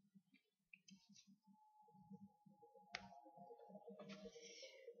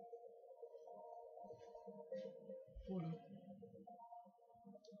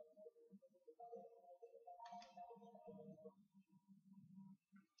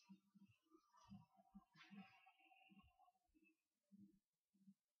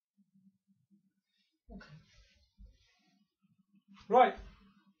 Okay. Right.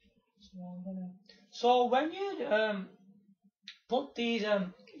 So when you put these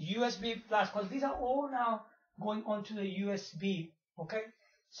USB flash, because these are all now going onto the USB. Okay.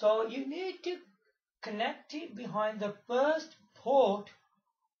 So you need to connect it behind the first port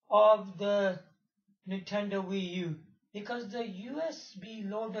of the Nintendo Wii U, because the USB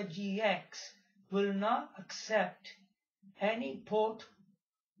loader GX will not accept any port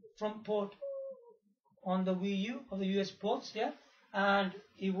from port on the Wii U or the US ports, yeah, and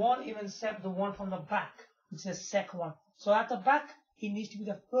it won't even accept the one from the back. It's a second one. So at the back, it needs to be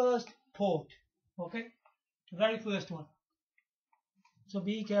the first port, okay, the very first one. So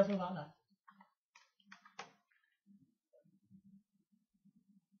be careful about that.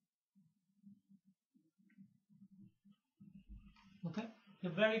 Okay, the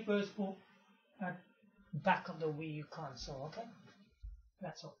very first port at the back of the Wii U console. Okay,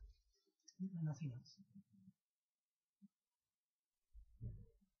 that's all. Nothing else.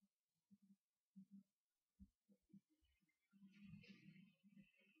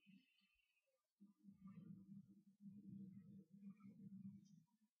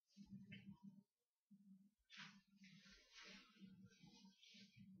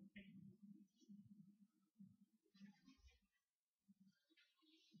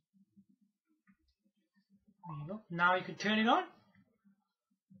 There you go. Now you can turn it on.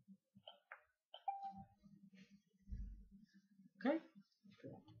 Okay.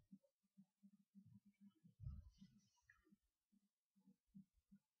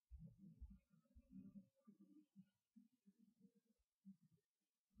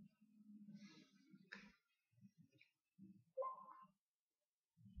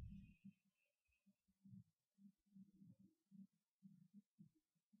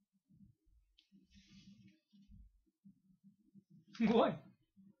 Why?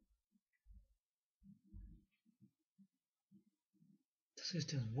 The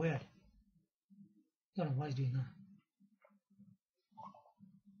system's weird. I don't know why it's doing that.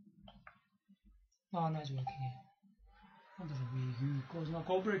 Oh, now it's working here. What does a Wii U cause not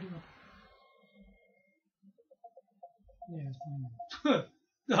cooperating? Yeah, it's fine.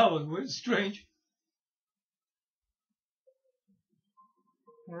 That was weird, strange.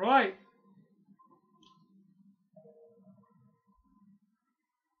 Alright.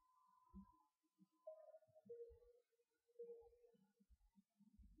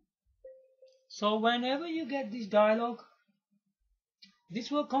 So whenever you get this dialog,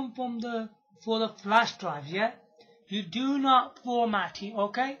 this will come from for the flash drive, yeah? You do not format it,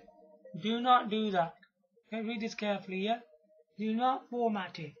 okay? Do not do that. Okay, read this carefully, yeah? Do not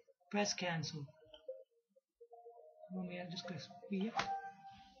format it. Press cancel. Just press yeah.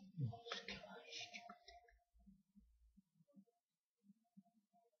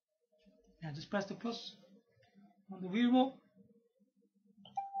 Now just press the plus on the Wii remote.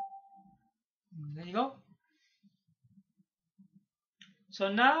 There you go.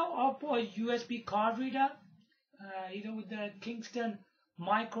 So now I'll put a USB card reader, either with the Kingston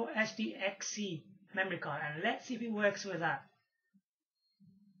Miicro SDXC memory card, and let's see if it works with that.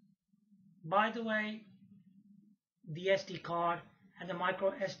 By the way, the SD card and the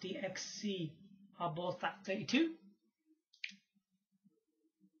Miicro SDXC are both FAT32.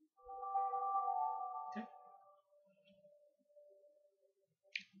 Okay.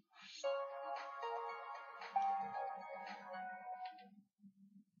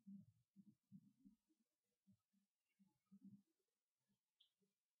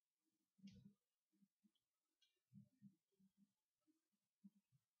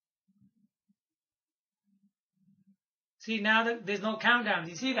 See, now that there's no countdown,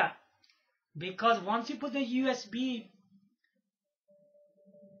 you see that? Because once you put the USB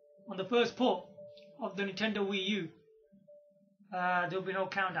on the first port of the Nintendo Wii U, there'll be no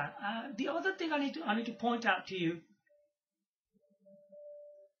countdown. The other thing I need to point out to you,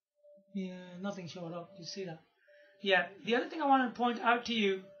 yeah, nothing showed up. You see that? Yeah, the other thing I want to point out to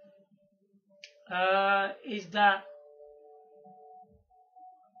you is that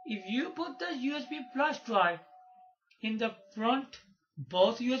if you put the USB flash drive in the front,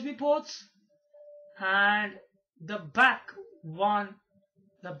 both USB ports, and the back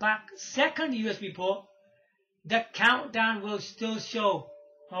second USB port, the countdown will still show.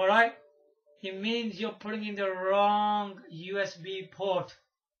 Alright? It means you're putting in the wrong USB port.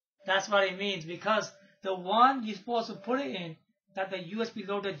 That's what it means, because the one you're supposed to put it in, that the USB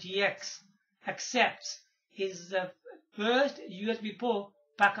loader GX accepts, is the first USB port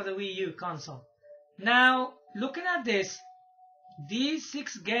back of the Wii U console. Now, looking at this, these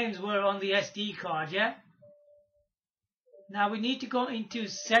 6 games were on the SD card, yeah? Now we need to go into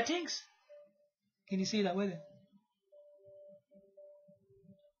settings. Can you see that with it?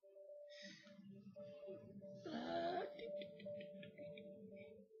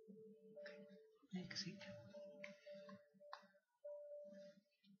 Exit.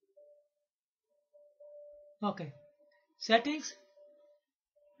 Okay. Settings.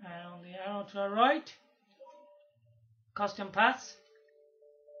 And on the arrow to the right, custom paths.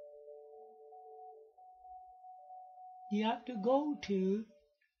 You have to go to,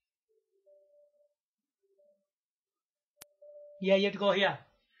 yeah, you have to go here.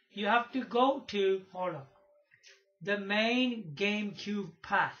 You have to go to, hold on, the main GameCube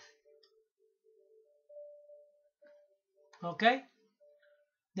path. Okay?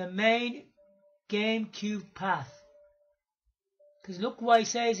 The main GameCube path. Because look what it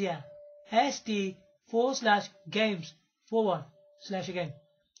says here. SD/games/again.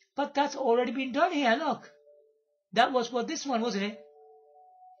 But that's already been done here, look. That was for this one, wasn't it?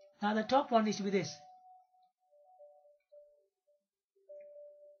 Now the top one needs to be this.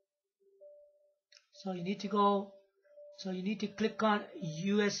 So you need to go, so you need to click on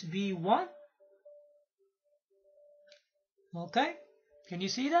USB 1. Okay? Can you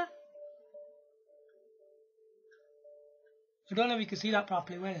see that? I don't know if you can see that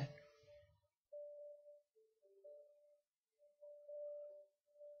properly, will it?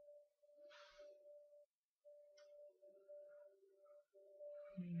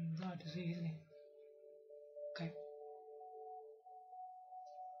 It's hard to see, isn't it? Okay.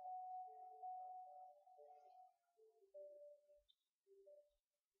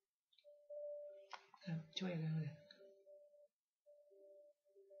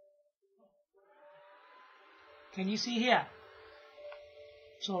 Can you see here?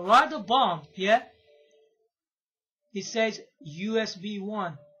 So right at the bottom here, it says USB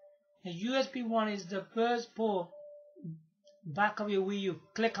 1. The USB 1 is the first port back of your Wii U.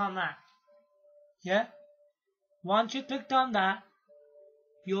 Click on that. Yeah? Once you clicked on that,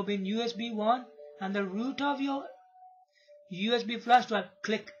 you'll be in USB 1, and the root of your USB flash drive,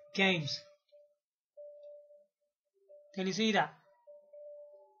 click Games. Can you see that?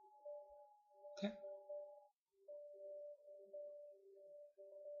 Okay.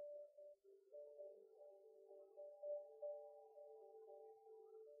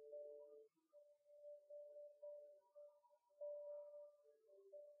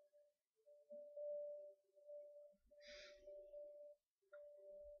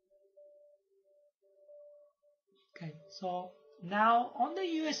 Okay, so now on the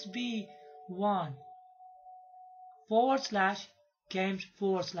USB 1, /games/.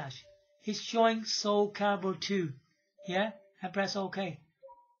 It's showing Soul Calibur 2. Yeah, and press OK.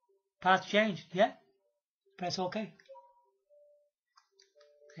 Path changed. Yeah, press OK.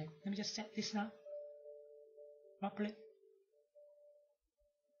 Okay, let me just set this now properly.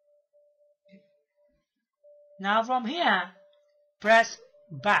 Okay. Now from here, press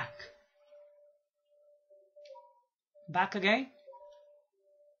back. Back again.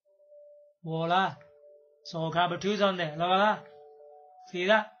 Voila. Soul Calibur 2 is on there. Look at that. See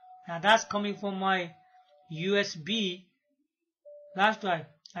that? Now that's coming from my USB flash drive.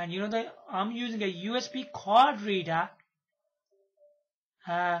 And you know that I'm using a USB card reader.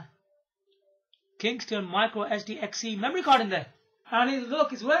 Kingston Miicro SDXC memory card in there. And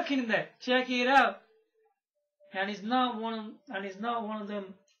look, it's working in there. Check it out. And it's not one of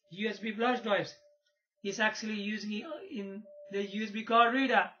them USB flash drives. It's actually using it in the USB card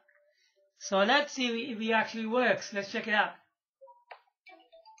reader. So let's see if it actually works. Let's check it out.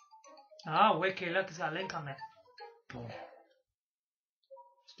 Ah, wicked. Look, it's got a link on there. Boom.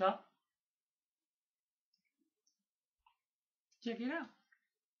 Stop. Check it out.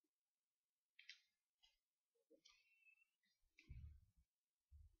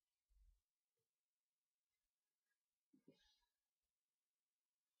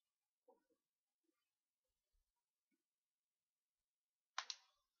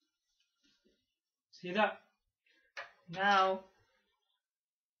 See that? Now,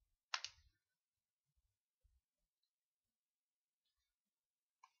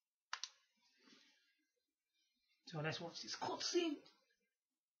 so let's watch this cutscene.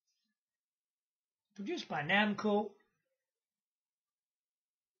 Produced by Namco.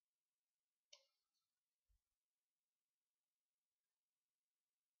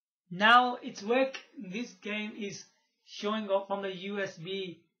 Now its work in this game is showing up from the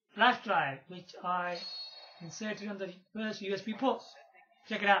USB flash drive, which I inserted on the first USB port.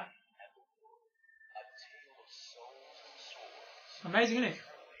 Check it out. Amazing, isn't it?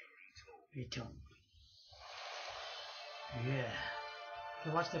 Return. Yeah.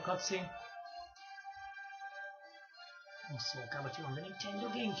 You watch the cutscene. Soul Calibur 2 on the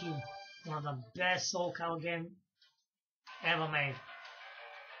Nintendo GameCube. One of the best Soul Calibur games ever made.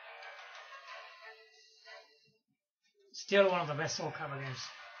 Still one of the best Soul Calibur games.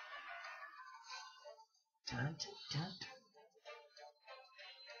 Dun, dun, dun.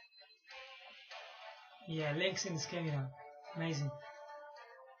 Yeah, Link's in this game, you know. Amazing.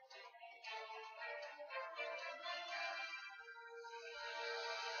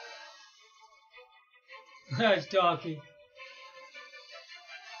 It's darky.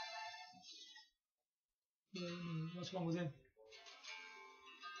 What's wrong with him?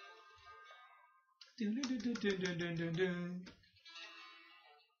 Dun, dun, dun, dun, dun, dun, dun, dun.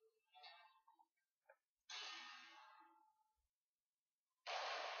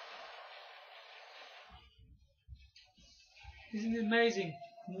 Isn't it amazing?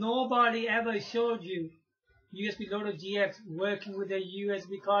 Nobody ever showed you USB Loader GX working with a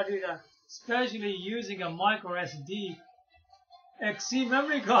USB card reader, especially using a Miicro SDXC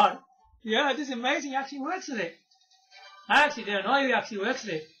memory card. Yeah, this is amazing. It actually works with it. I actually didn't know it actually works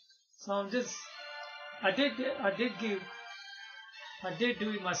with it. So I'm just, I did do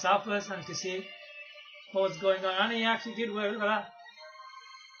it myself first and to see what was going on, and it actually did work. Look at that.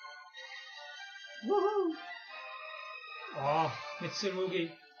 Woohoo! Oh, Mitsurugi,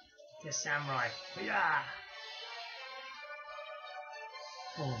 the samurai. Yeah.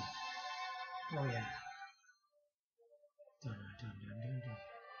 Oh. Oh yeah. Dun, dun, dun, dun, dun.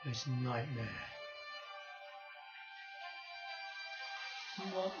 This nightmare.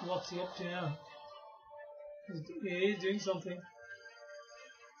 What's he up to now? He's doing something.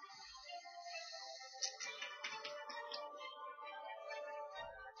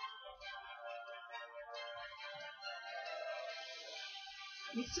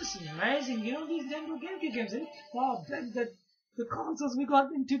 It's just amazing, you know, these Nintendo GameCube games, eh? Wow, the consoles we got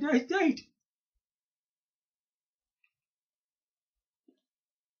in today's date.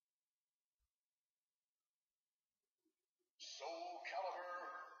 Soul Calibur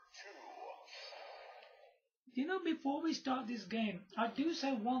 2. You know, before we start this game, I do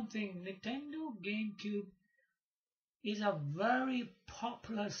say one thing. Nintendo GameCube is a very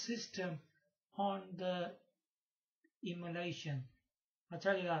popular system on the emulation. I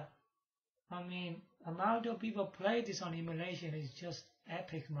tell you that. I mean, amount of people play this on emulation is just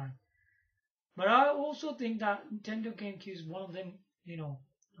epic, man. But I also think that Nintendo GameCube is one of them, you know,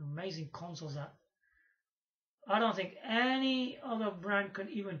 amazing consoles that I don't think any other brand can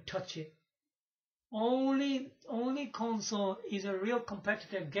even touch it. Only console is a real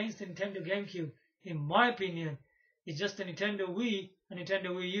competitor against the Nintendo GameCube, in my opinion, It's just a Nintendo Wii and Nintendo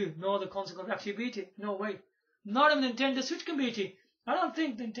Wii U. No other console can actually beat it. No way. Not even Nintendo Switch can beat it. I don't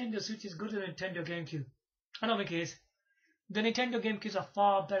think the Nintendo Switch is good as Nintendo GameCube. I don't think it is. The Nintendo GameCube is a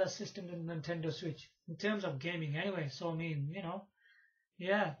far better system than the Nintendo Switch. In terms of gaming anyway. So I mean, you know.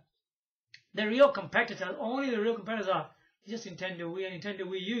 Yeah. The real competitors, only the real competitors are just Nintendo Wii and Nintendo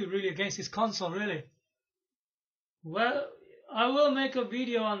Wii U really against this console, really. Well, I will make a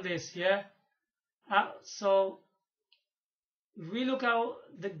video on this, yeah? So, if we look at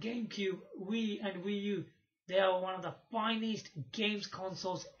the GameCube, Wii and Wii U, they are one of the finest games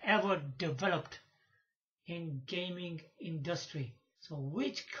consoles ever developed in gaming industry. So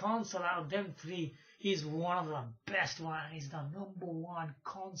which console out of them three is one of the best one, is the #1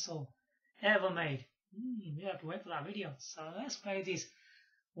 console ever made? We have to wait for that video. So let's play this,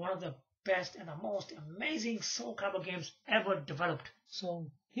 one of the best and the most amazing Soul Calibur games ever developed.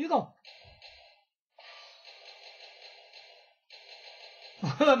 So here we go.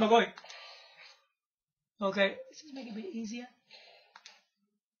 Where am I going? Okay, let's just make it a bit easier.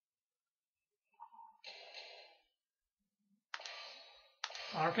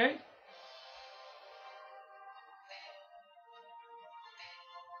 Okay.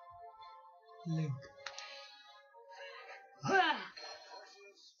 Link.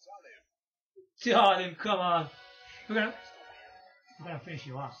 Darling, come on. We're gonna finish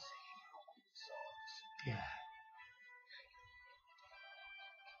you off. Yeah.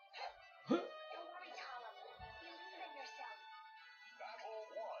 Don't worry, Colin. You believe in yourself. Battle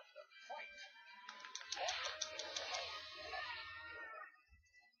 1, fight.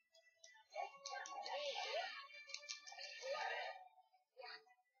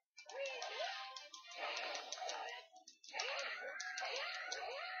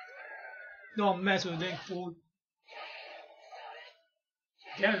 Don't mess with Link, fool.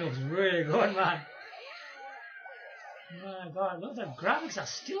 That looks really good, man. My God, look, the graphics are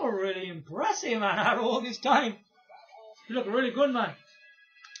still really impressive, man, after all this time. They look really good, man.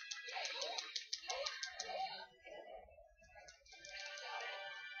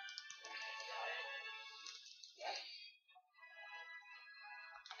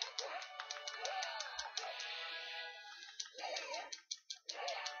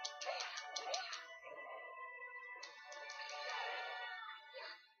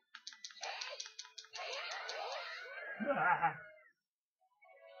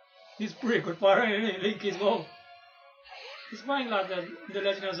 He's pretty good for it, isn't he? Link is low. He's playing like the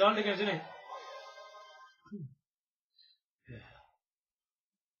Legend of Zelda games, isn't he? Yeah.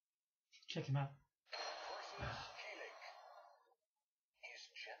 Check him out. His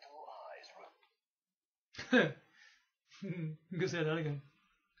gentle eyes. You can say that again.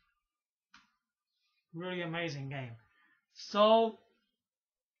 Really amazing game. So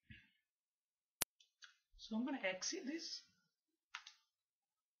I'm gonna exit this.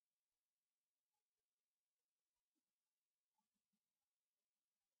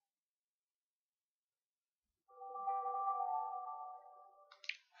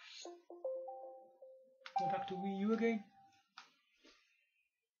 Go back to Wii U again.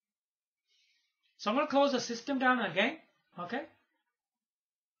 So I'm going to close the system down again. Okay.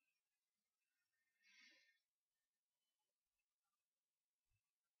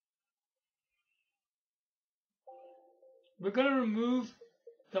 We're going to remove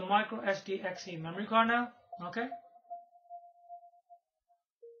the Miicro SDXC memory card now. Okay.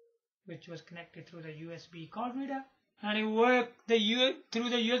 Which was connected through the USB card reader. And it worked through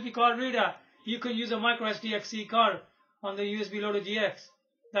the USB card reader. You can use a Miicro SDXC card on the USB loader GX.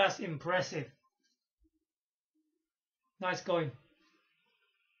 That's impressive. Nice going.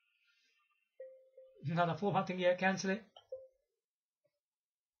 Now the formatting here, cancel it.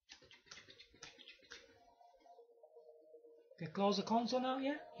 Okay, close the console now,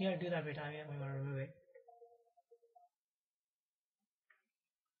 yeah? Yeah, do that every time, yeah, we're gonna remove it.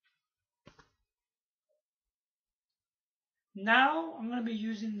 Now I'm gonna be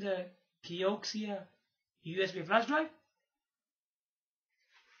using the Kioxia USB flash drive.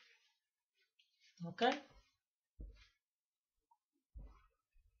 Okay.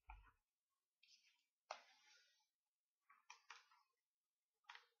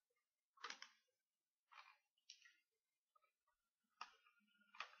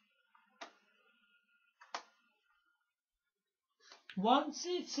 Once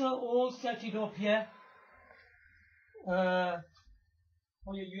it's all set it up here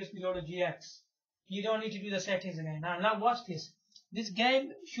on your USB loader GX, you don't need to do the settings again. Now watch this. This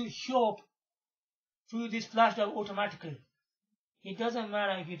game should show up through this flash drive automatically. It doesn't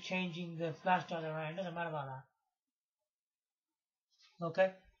matter if you're changing the flash drive around. It doesn't matter about that.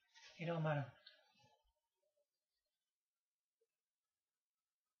 Okay? It don't matter.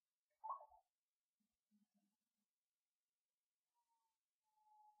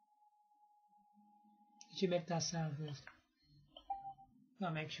 Should make that sound first.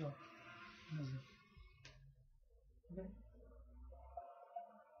 Gotta make sure. Okay.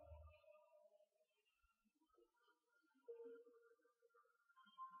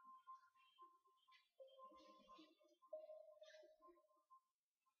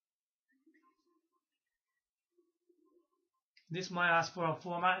 This might ask for a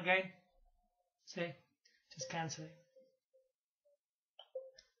format again. See? Just cancel it.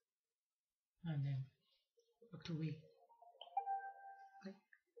 And then back to Wii. Okay.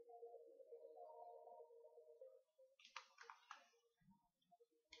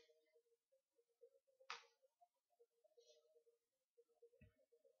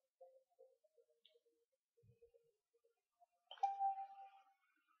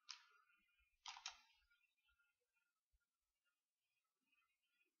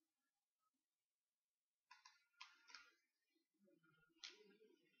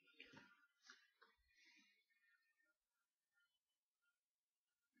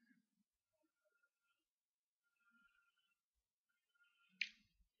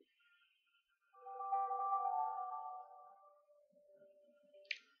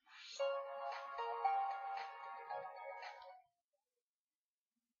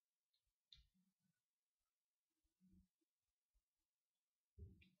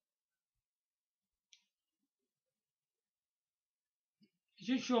 It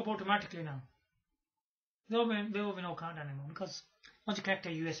should show up automatically now. There will be no countdown anymore because once you connect a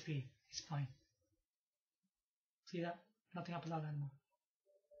USB, it's fine. See that? Nothing happens out anymore.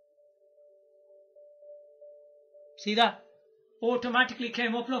 See that? Automatically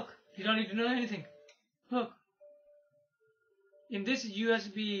came up, look. You don't need to know anything. Look. In this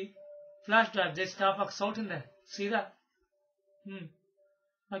USB flash drive, there's Star Fox Salt in there. See that?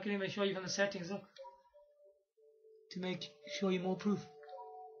 I can even show you from the settings, look. To make show you more proof.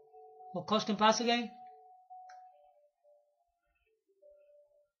 Or custom pass again.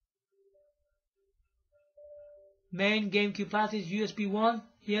 Main GameCube path is USB 1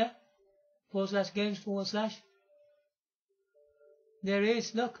 here. /games/. There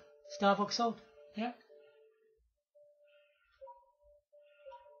is, look, Star Fox Salt. Yeah.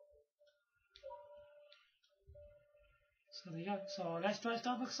 So there you go. So let's try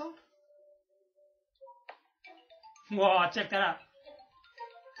Star Fox Salt. Whoa, check that out.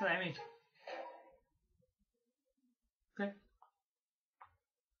 Look at that image. Okay.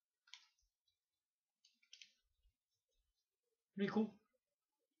 Pretty cool.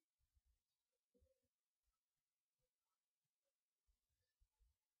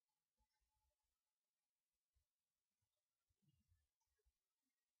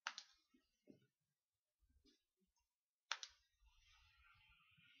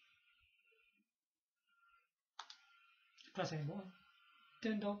 Press any button.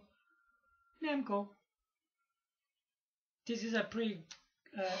 Nintendo. Namco. This is a pretty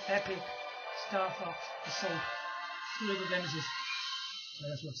epic Star Fox Assault. Really good Genesis. So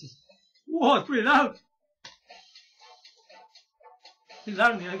let's watch this. Whoa, it's pretty loud! It's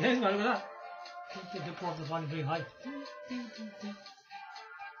loud in the other games, man, look at that. They put the volume very high.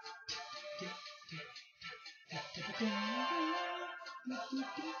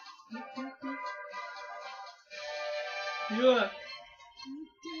 Yeah.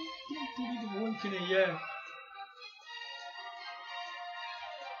 One thing, yeah.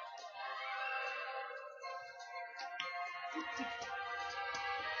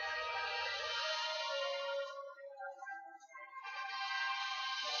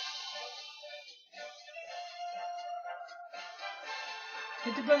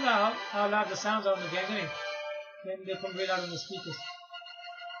 It depends on how loud the sounds are in the game, isn't it? Maybe they come really loud on the speakers.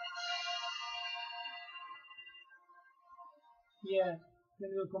 Yeah, then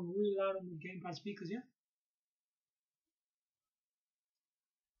they'll come really loud on the gamepad speakers, yeah?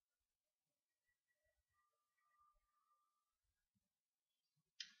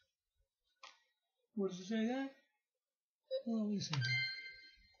 What does it say there? Oh, what does it say?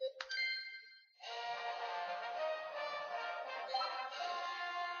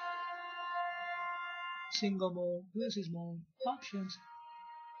 Single mode versus mode options.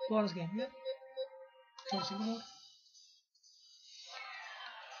 Bonus game, yeah? Try single mode.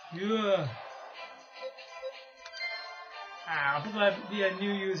 Yeah. Ah, I'm gonna be a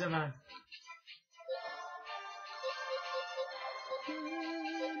new user, man.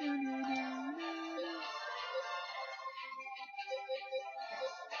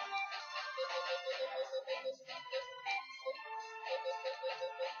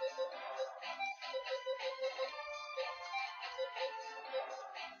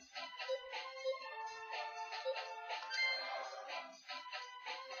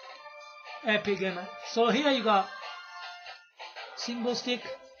 Epic game. So here you got single stick,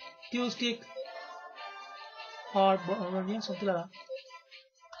 dual stick, or something like that.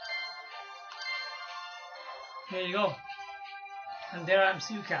 There you go. And there I'm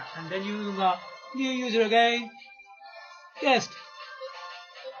Suka. And then you got new user again. Guest.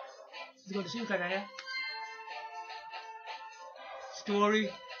 Let's go to Suka again, yeah? Story.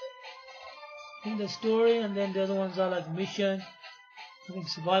 I think the story, and then the other ones are like mission. I think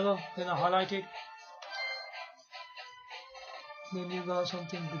survival. Then I highlighted. Then you got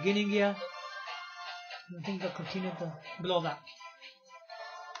something beginning here. I think I continued below that.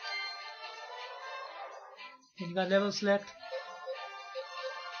 Then you got level select.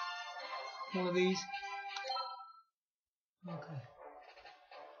 All of these. Okay.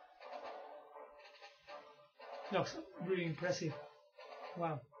 Looks really impressive.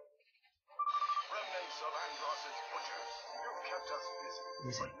 Wow. Remnants of Andross's butchers. You've kept us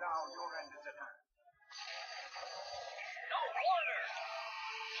busy. But now your end is at hand. No order!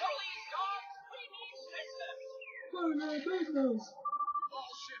 Police dogs, we need systems! Oh no, business.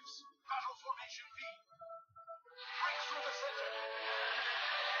 All ships, battle formation B. Break through the center.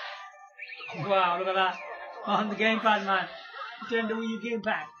 Wow, look at that. On the gamepad, man. Turn the Wiiu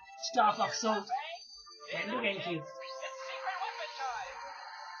gamepad. Star Fox Salt. And look at you. It's secret weapon time!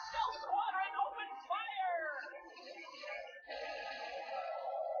 Stealth Squadron, open fire!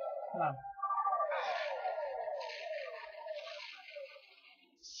 Wow.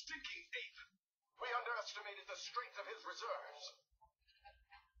 Stinking ape. We underestimated the strength of his reserves.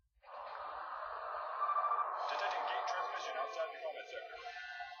 Detecting gate transmission outside the combat sector.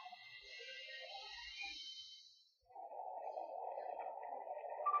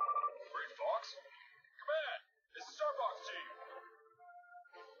 Brief Fox. Command, this is Star Fox team.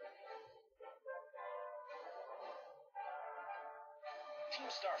 Team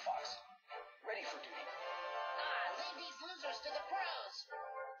Star Fox, ready for duty. Leave these losers to the pros.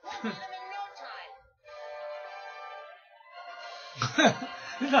 We'll beat them in no time.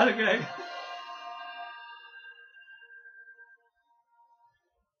 Is that okay?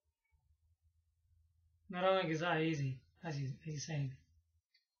 I don't think it's that easy, as he's saying.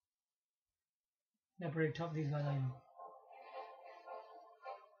 They're pretty tough, these guys, I know.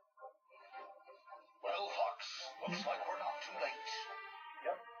 Well, Fox, looks like we're not too late.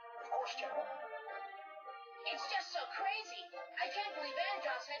 Yep, of course, General. It's just so crazy. I can't believe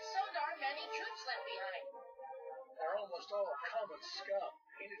Andros had so darn many troops left behind. They're almost all common scum,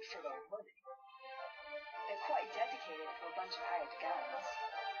 in it for the money. They're quite dedicated to a bunch of hired guns.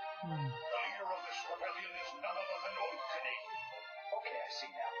 The leader of this rebellion is none other than Old Canadian. Okay, I see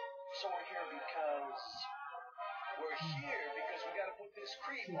now. So we're here because... We're here because we gotta put this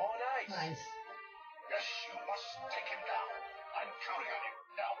creep on ice. Nice. Yes, you must take him down. I'm counting on you.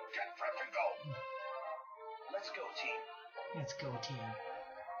 Now, get prepped and go. Let's go, team. Let's go, team.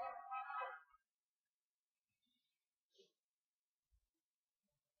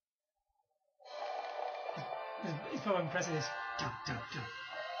 It's probably impressive. This.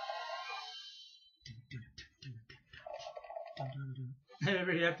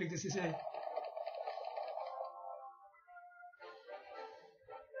 Very epic, this is it.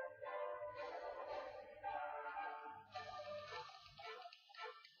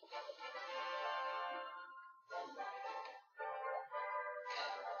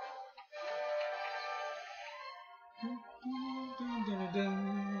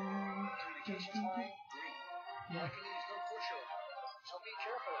 Communications line, green. Yeah. Likely there's no pushover, so be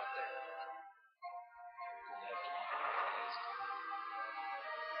careful out there.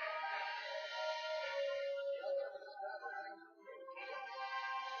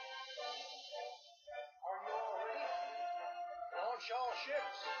 Are you all ready? Launch all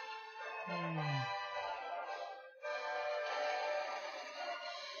ships.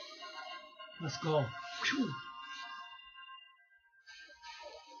 Let's go. Phew.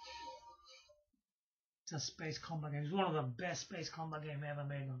 It's a space combat game. It's one of the best space combat games ever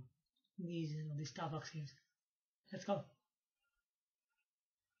made on these Star Fox games. Let's go.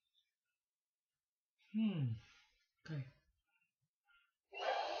 Okay.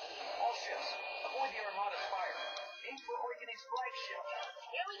 All ships, avoid the Armada's fire. Aim for Organ's flagship.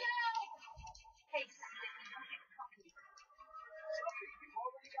 Here we go. Hey, Sophie, you've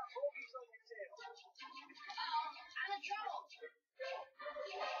already got trophies on your tail. I'm in trouble.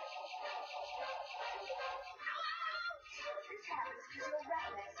 This happens because you're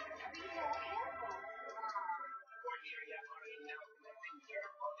reckless. Be more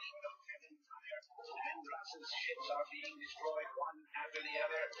careful. Andross's ships are being destroyed one after the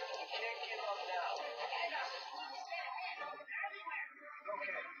other. You can't give up now. Andros, stay ahead. They're everywhere.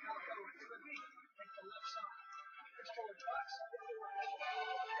 Okay, now go into the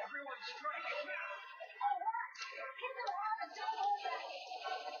Strike it now. Hit them hard and don't hold back.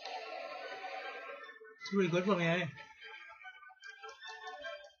 It's really good for me, eh?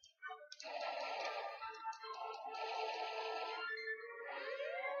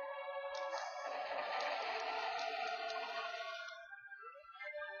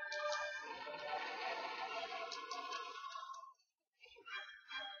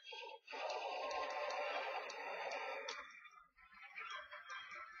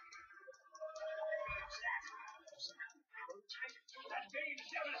 That game's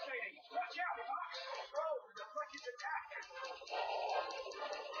devastating. Watch out, Fox. Throw to deflect his attack.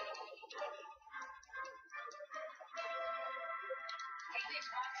 Take this,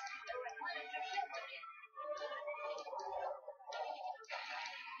 Fox. The replenish your ship again.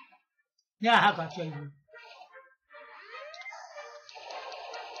 Yeah, I got you.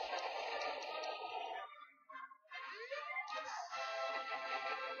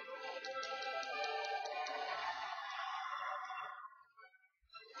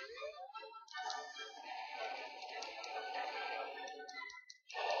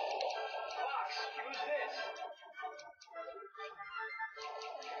 Fox, use this.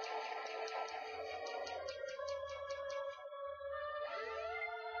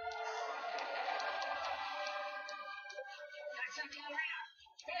 Got something on radar.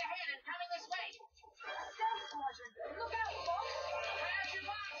 Stay ahead and coming this way. Stealth squadron. Look out, Fox. Crash your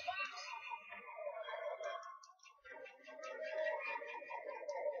box, Fox.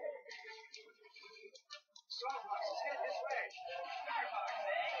 Starbucks is headed this way. Starbucks,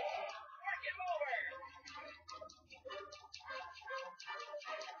 eh? Work him over.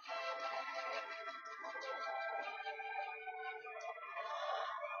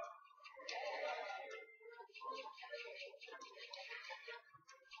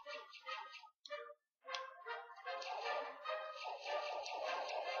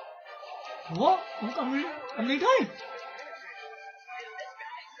 What? I'm leaving. Is this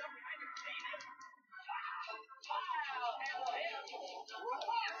guy some kind of demon? Wow, handle him.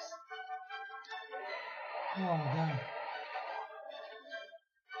 Fox. Oh, damn.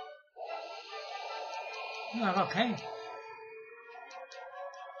 No, I got Kane.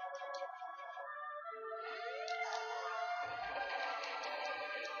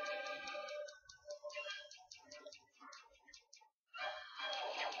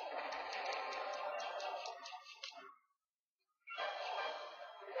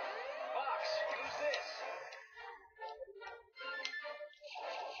 Fox, use this.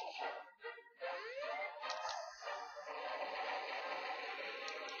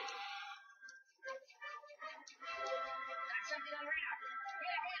 Got something on radar.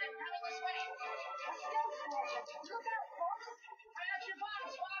 Stay ahead and coming this way. A stealth squadron. Look out, Fox. Crash your box,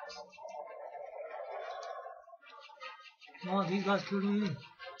 Fox. Oh, these guys killed me.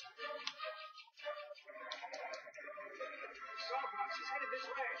 Starbucks is headed this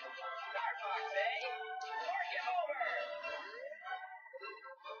way. Starbucks, eh? Work him over.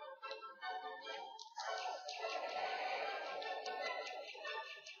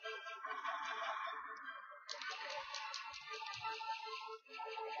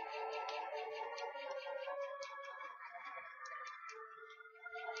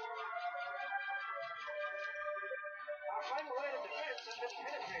 Our final line of defense has been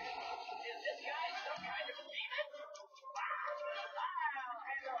penetrated. Is this guy some kind of demon? Wow,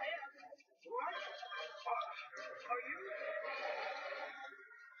 handle him. What? Are you?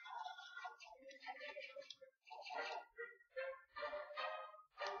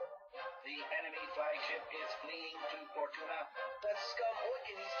 The enemy flagship is fleeing to Fortuna. That scum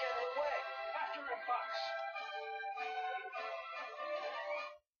Orkin, he's getting away. After him, Fox.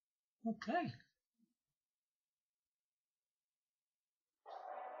 Okay.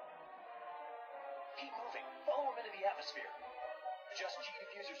 Keep moving. Follow him into the atmosphere. Just G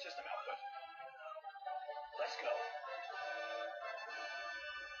diffuser system output. Let's go.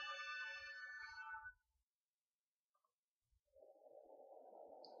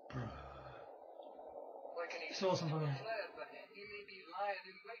 Like an It's awesome, brother. fled, but he may be lying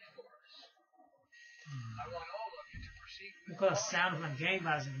in wait for us. I want all of you to proceed with Look at the sound of my game,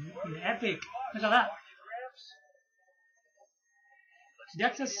 guys. Epic. Look at that. The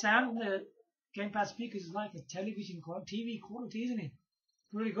actual sound of the gamepad speakers is like a television TV quality, isn't it?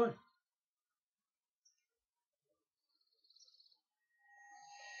 Really good.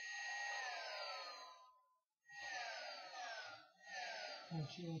 Oh,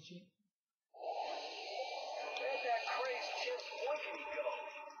 shit, oh, shit. Where'd that crazed chimp Orkin go?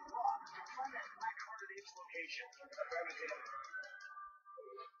 Rock, find that black heart at its location. Affirmative.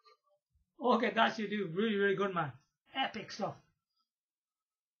 Okay, that should do. Really, really good, man. Epic stuff.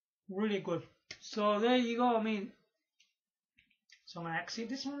 really good. So there you go. I mean, so I'm gonna exit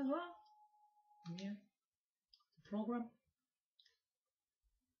this one as well. Yeah, the program.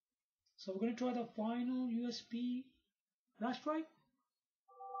 So we're gonna try the final USB flash drive.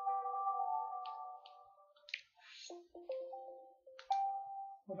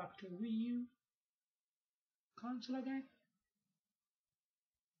 Go back to Wiiu console again.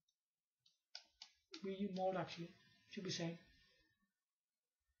 Wiiu mode actually should be same.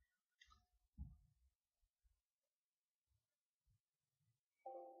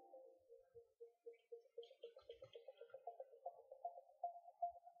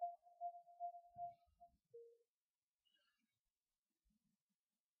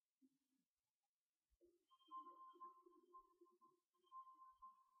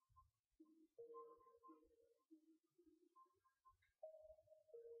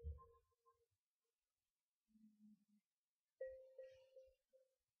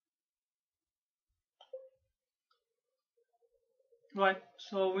 Right,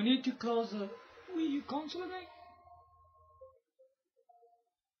 so we need to close the Wiiu console again.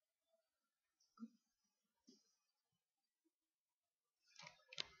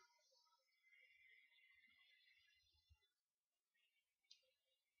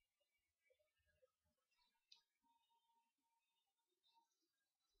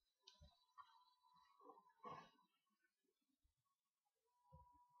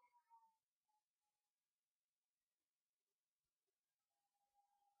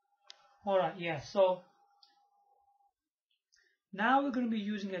 Alright, yeah, so now we're going to be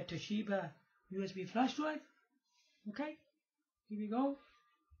using a Toshiba USB flash drive. Okay, here we go.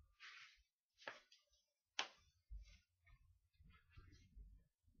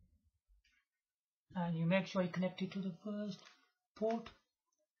 And you make sure you connect it to the first port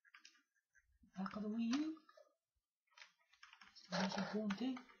back of the Wiiu. That's the important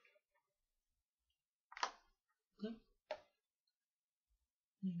thing. Okay.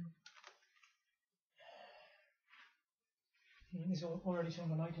 It's already showing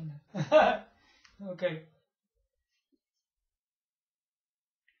the light in there. Okay.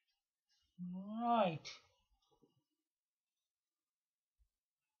 Right.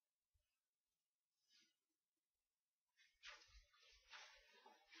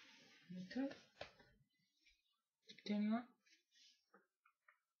 Okay. Continue on.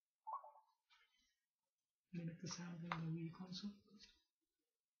 Mimic the sound on the Wii console.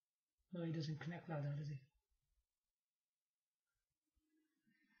 No, he doesn't connect like that, does he?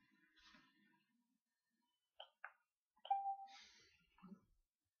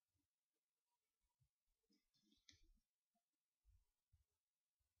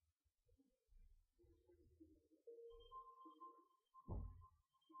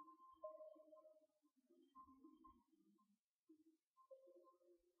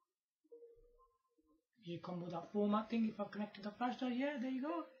 You come with that format thing. If I connect to the flash drive, yeah, there you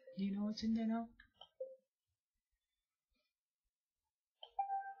go. You know it's in there now.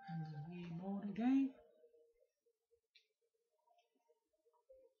 And the Wii mode again.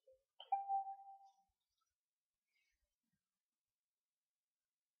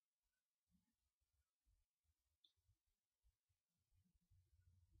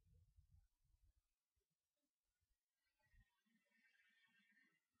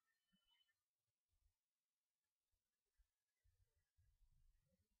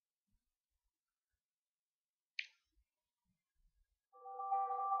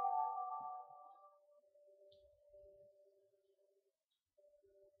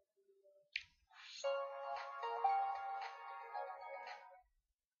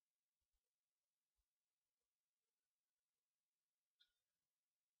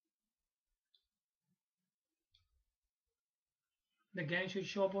 The game should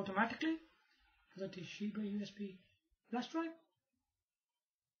show up automatically for the Toshiba USB flash drive.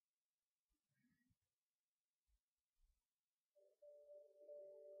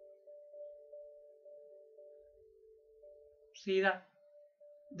 See that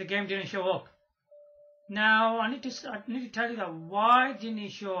the game didn't show up. Now I need to tell you that why didn't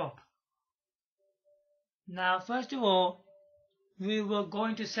it show up. Now first of all, we will go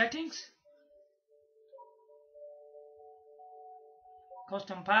into settings,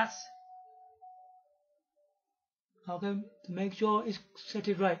 custom paths. Okay, to make sure it's set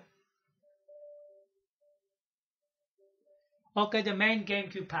it right. Okay, the main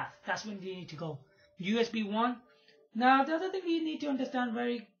GameCube path. That's when you need to go. USB 1. Now the other thing you need to understand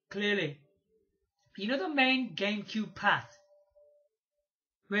very clearly. You know the main GameCube path?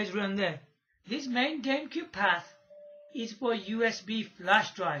 Where it's run there. This main GameCube path is for USB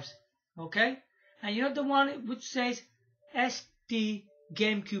flash drives. Okay? And you know the one which says SD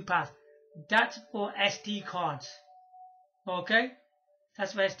GameCube path. That's for SD cards. Okay,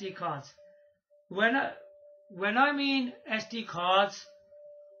 that's for SD cards. When I mean SD cards,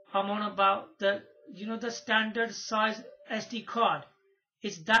 I'm on about the, you know, the standard size SD card.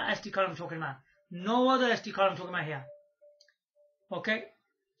 It's that SD card I'm talking about. No other SD card I'm talking about here. Okay,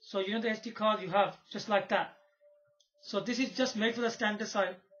 so you know the SD card you have just like that. So this is just made for the standard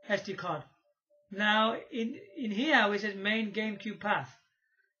size SD card. Now in here which is main GameCube path,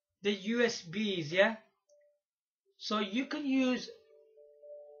 the USBs, yeah. So you can use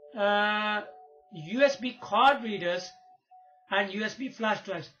USB card readers and USB flash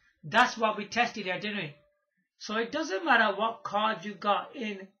drives. That's what we tested here, didn't we? So it doesn't matter what card you got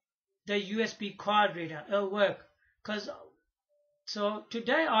in the USB card reader, it'll work. So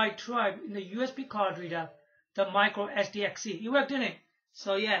today I tried in the USB card reader the Miicro SDXC. It worked, didn't it?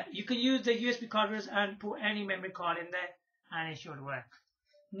 So yeah, you can use the USB card readers and put any memory card in there and it should work.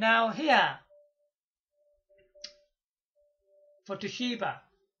 Now here, for Toshiba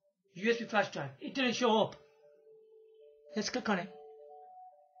USB flash drive, it didn't show up. Let's click on it.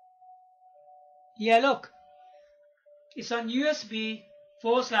 Yeah, look, it's on USB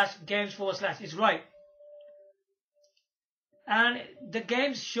 /games/ it's right, and the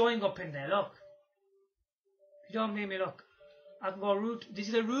game's showing up in there. Look, if you don't make me look, I can go root. This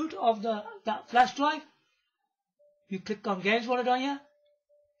is the root of that flash drive. You click on games folder down here,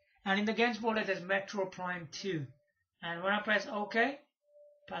 and in the games folder there's Metro Prime 2, and when I press OK,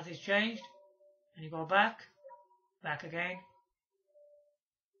 path is changed, and you go back again,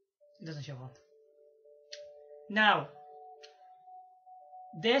 it doesn't show up. Now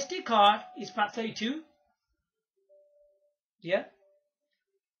the SD card is FAT32, yeah.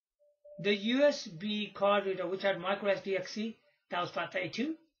 The USB card reader which had Miicro SDXC, that was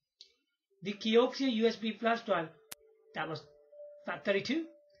FAT32. The Kioxia USB flash drive, that was FAT32.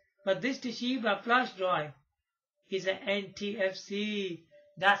 But this Toshiba flash drive is an NTFC.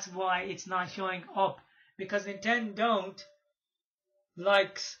 That's why it's not showing up, because Nintendo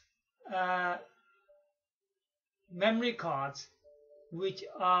likes memory cards which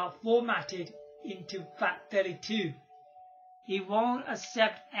are formatted into FAT32. It won't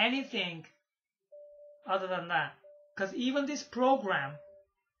accept anything other than that, because even this program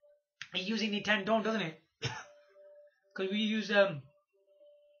is using Nintendo, doesn't it? Because we use the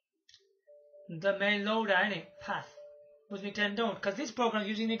main loader, innit? Path with Nintendo, because this program is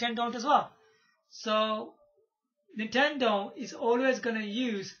using Nintendo as well. So Nintendo is always going to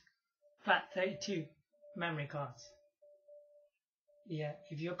use FAT32 memory cards. Yeah,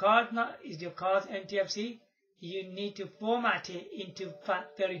 if your card is your card's NTFC, you need to format it into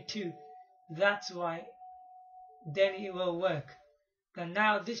FAT32. That's why then it will work. But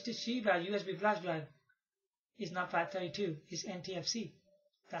now this Toshiba USB flash drive is not FAT32, it's NTFC.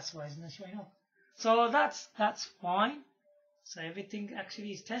 That's why it's not showing up. So that's fine. So everything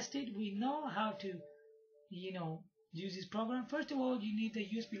actually is tested. We know how to, you know, use this program. First of all, you need the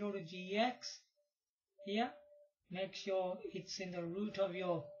USB loader GX. Here, make sure it's in the root of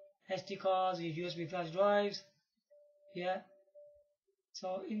your SD cards, your USB flash drives. Yeah.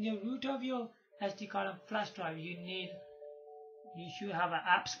 So in your root of your SD card and flash drive, you should have an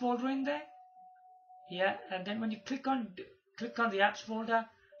apps folder in there. Yeah, and then when you click on the apps folder,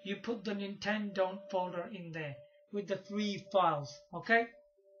 you put the Nintendo folder in there with the free files. Okay,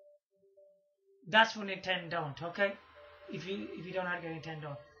 that's for Nintendo. Okay, if you don't have a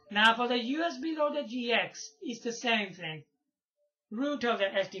Nintendo. Now for the USB loader GX, it's the same thing. Root of the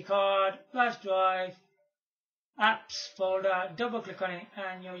SD card, flash drive, apps folder, double click on it,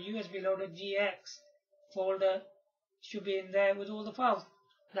 and your USB loader GX folder should be in there with all the files.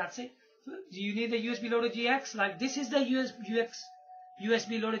 That's it. Do you need the USB loader GX? Like this is the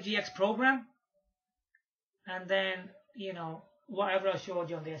USB loader GX program, and then you know whatever I showed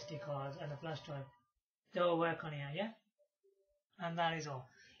you on the SD cards and the flash drive, they will work on here, yeah. And that is all.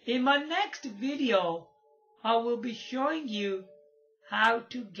 In my next video, I will be showing you how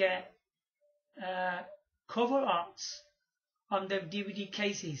to get cover arts on the DVD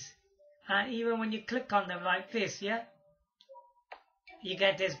cases, and even when you click on them like this, yeah, you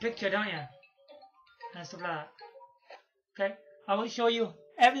get this picture, don't you? And stuff like that. Okay, I will show you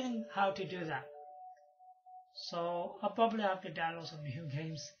everything how to do that. So I'll probably have to download some new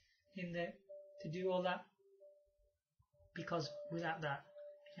games in there to do all that, because without that,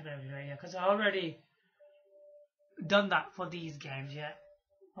 because I already done that for these games, yeah.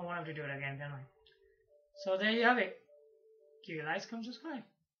 I won't have to do it again, don't I? So there you have it. Give your likes, comment, subscribe.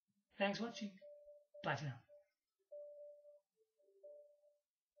 Thanks for watching. Bye for now.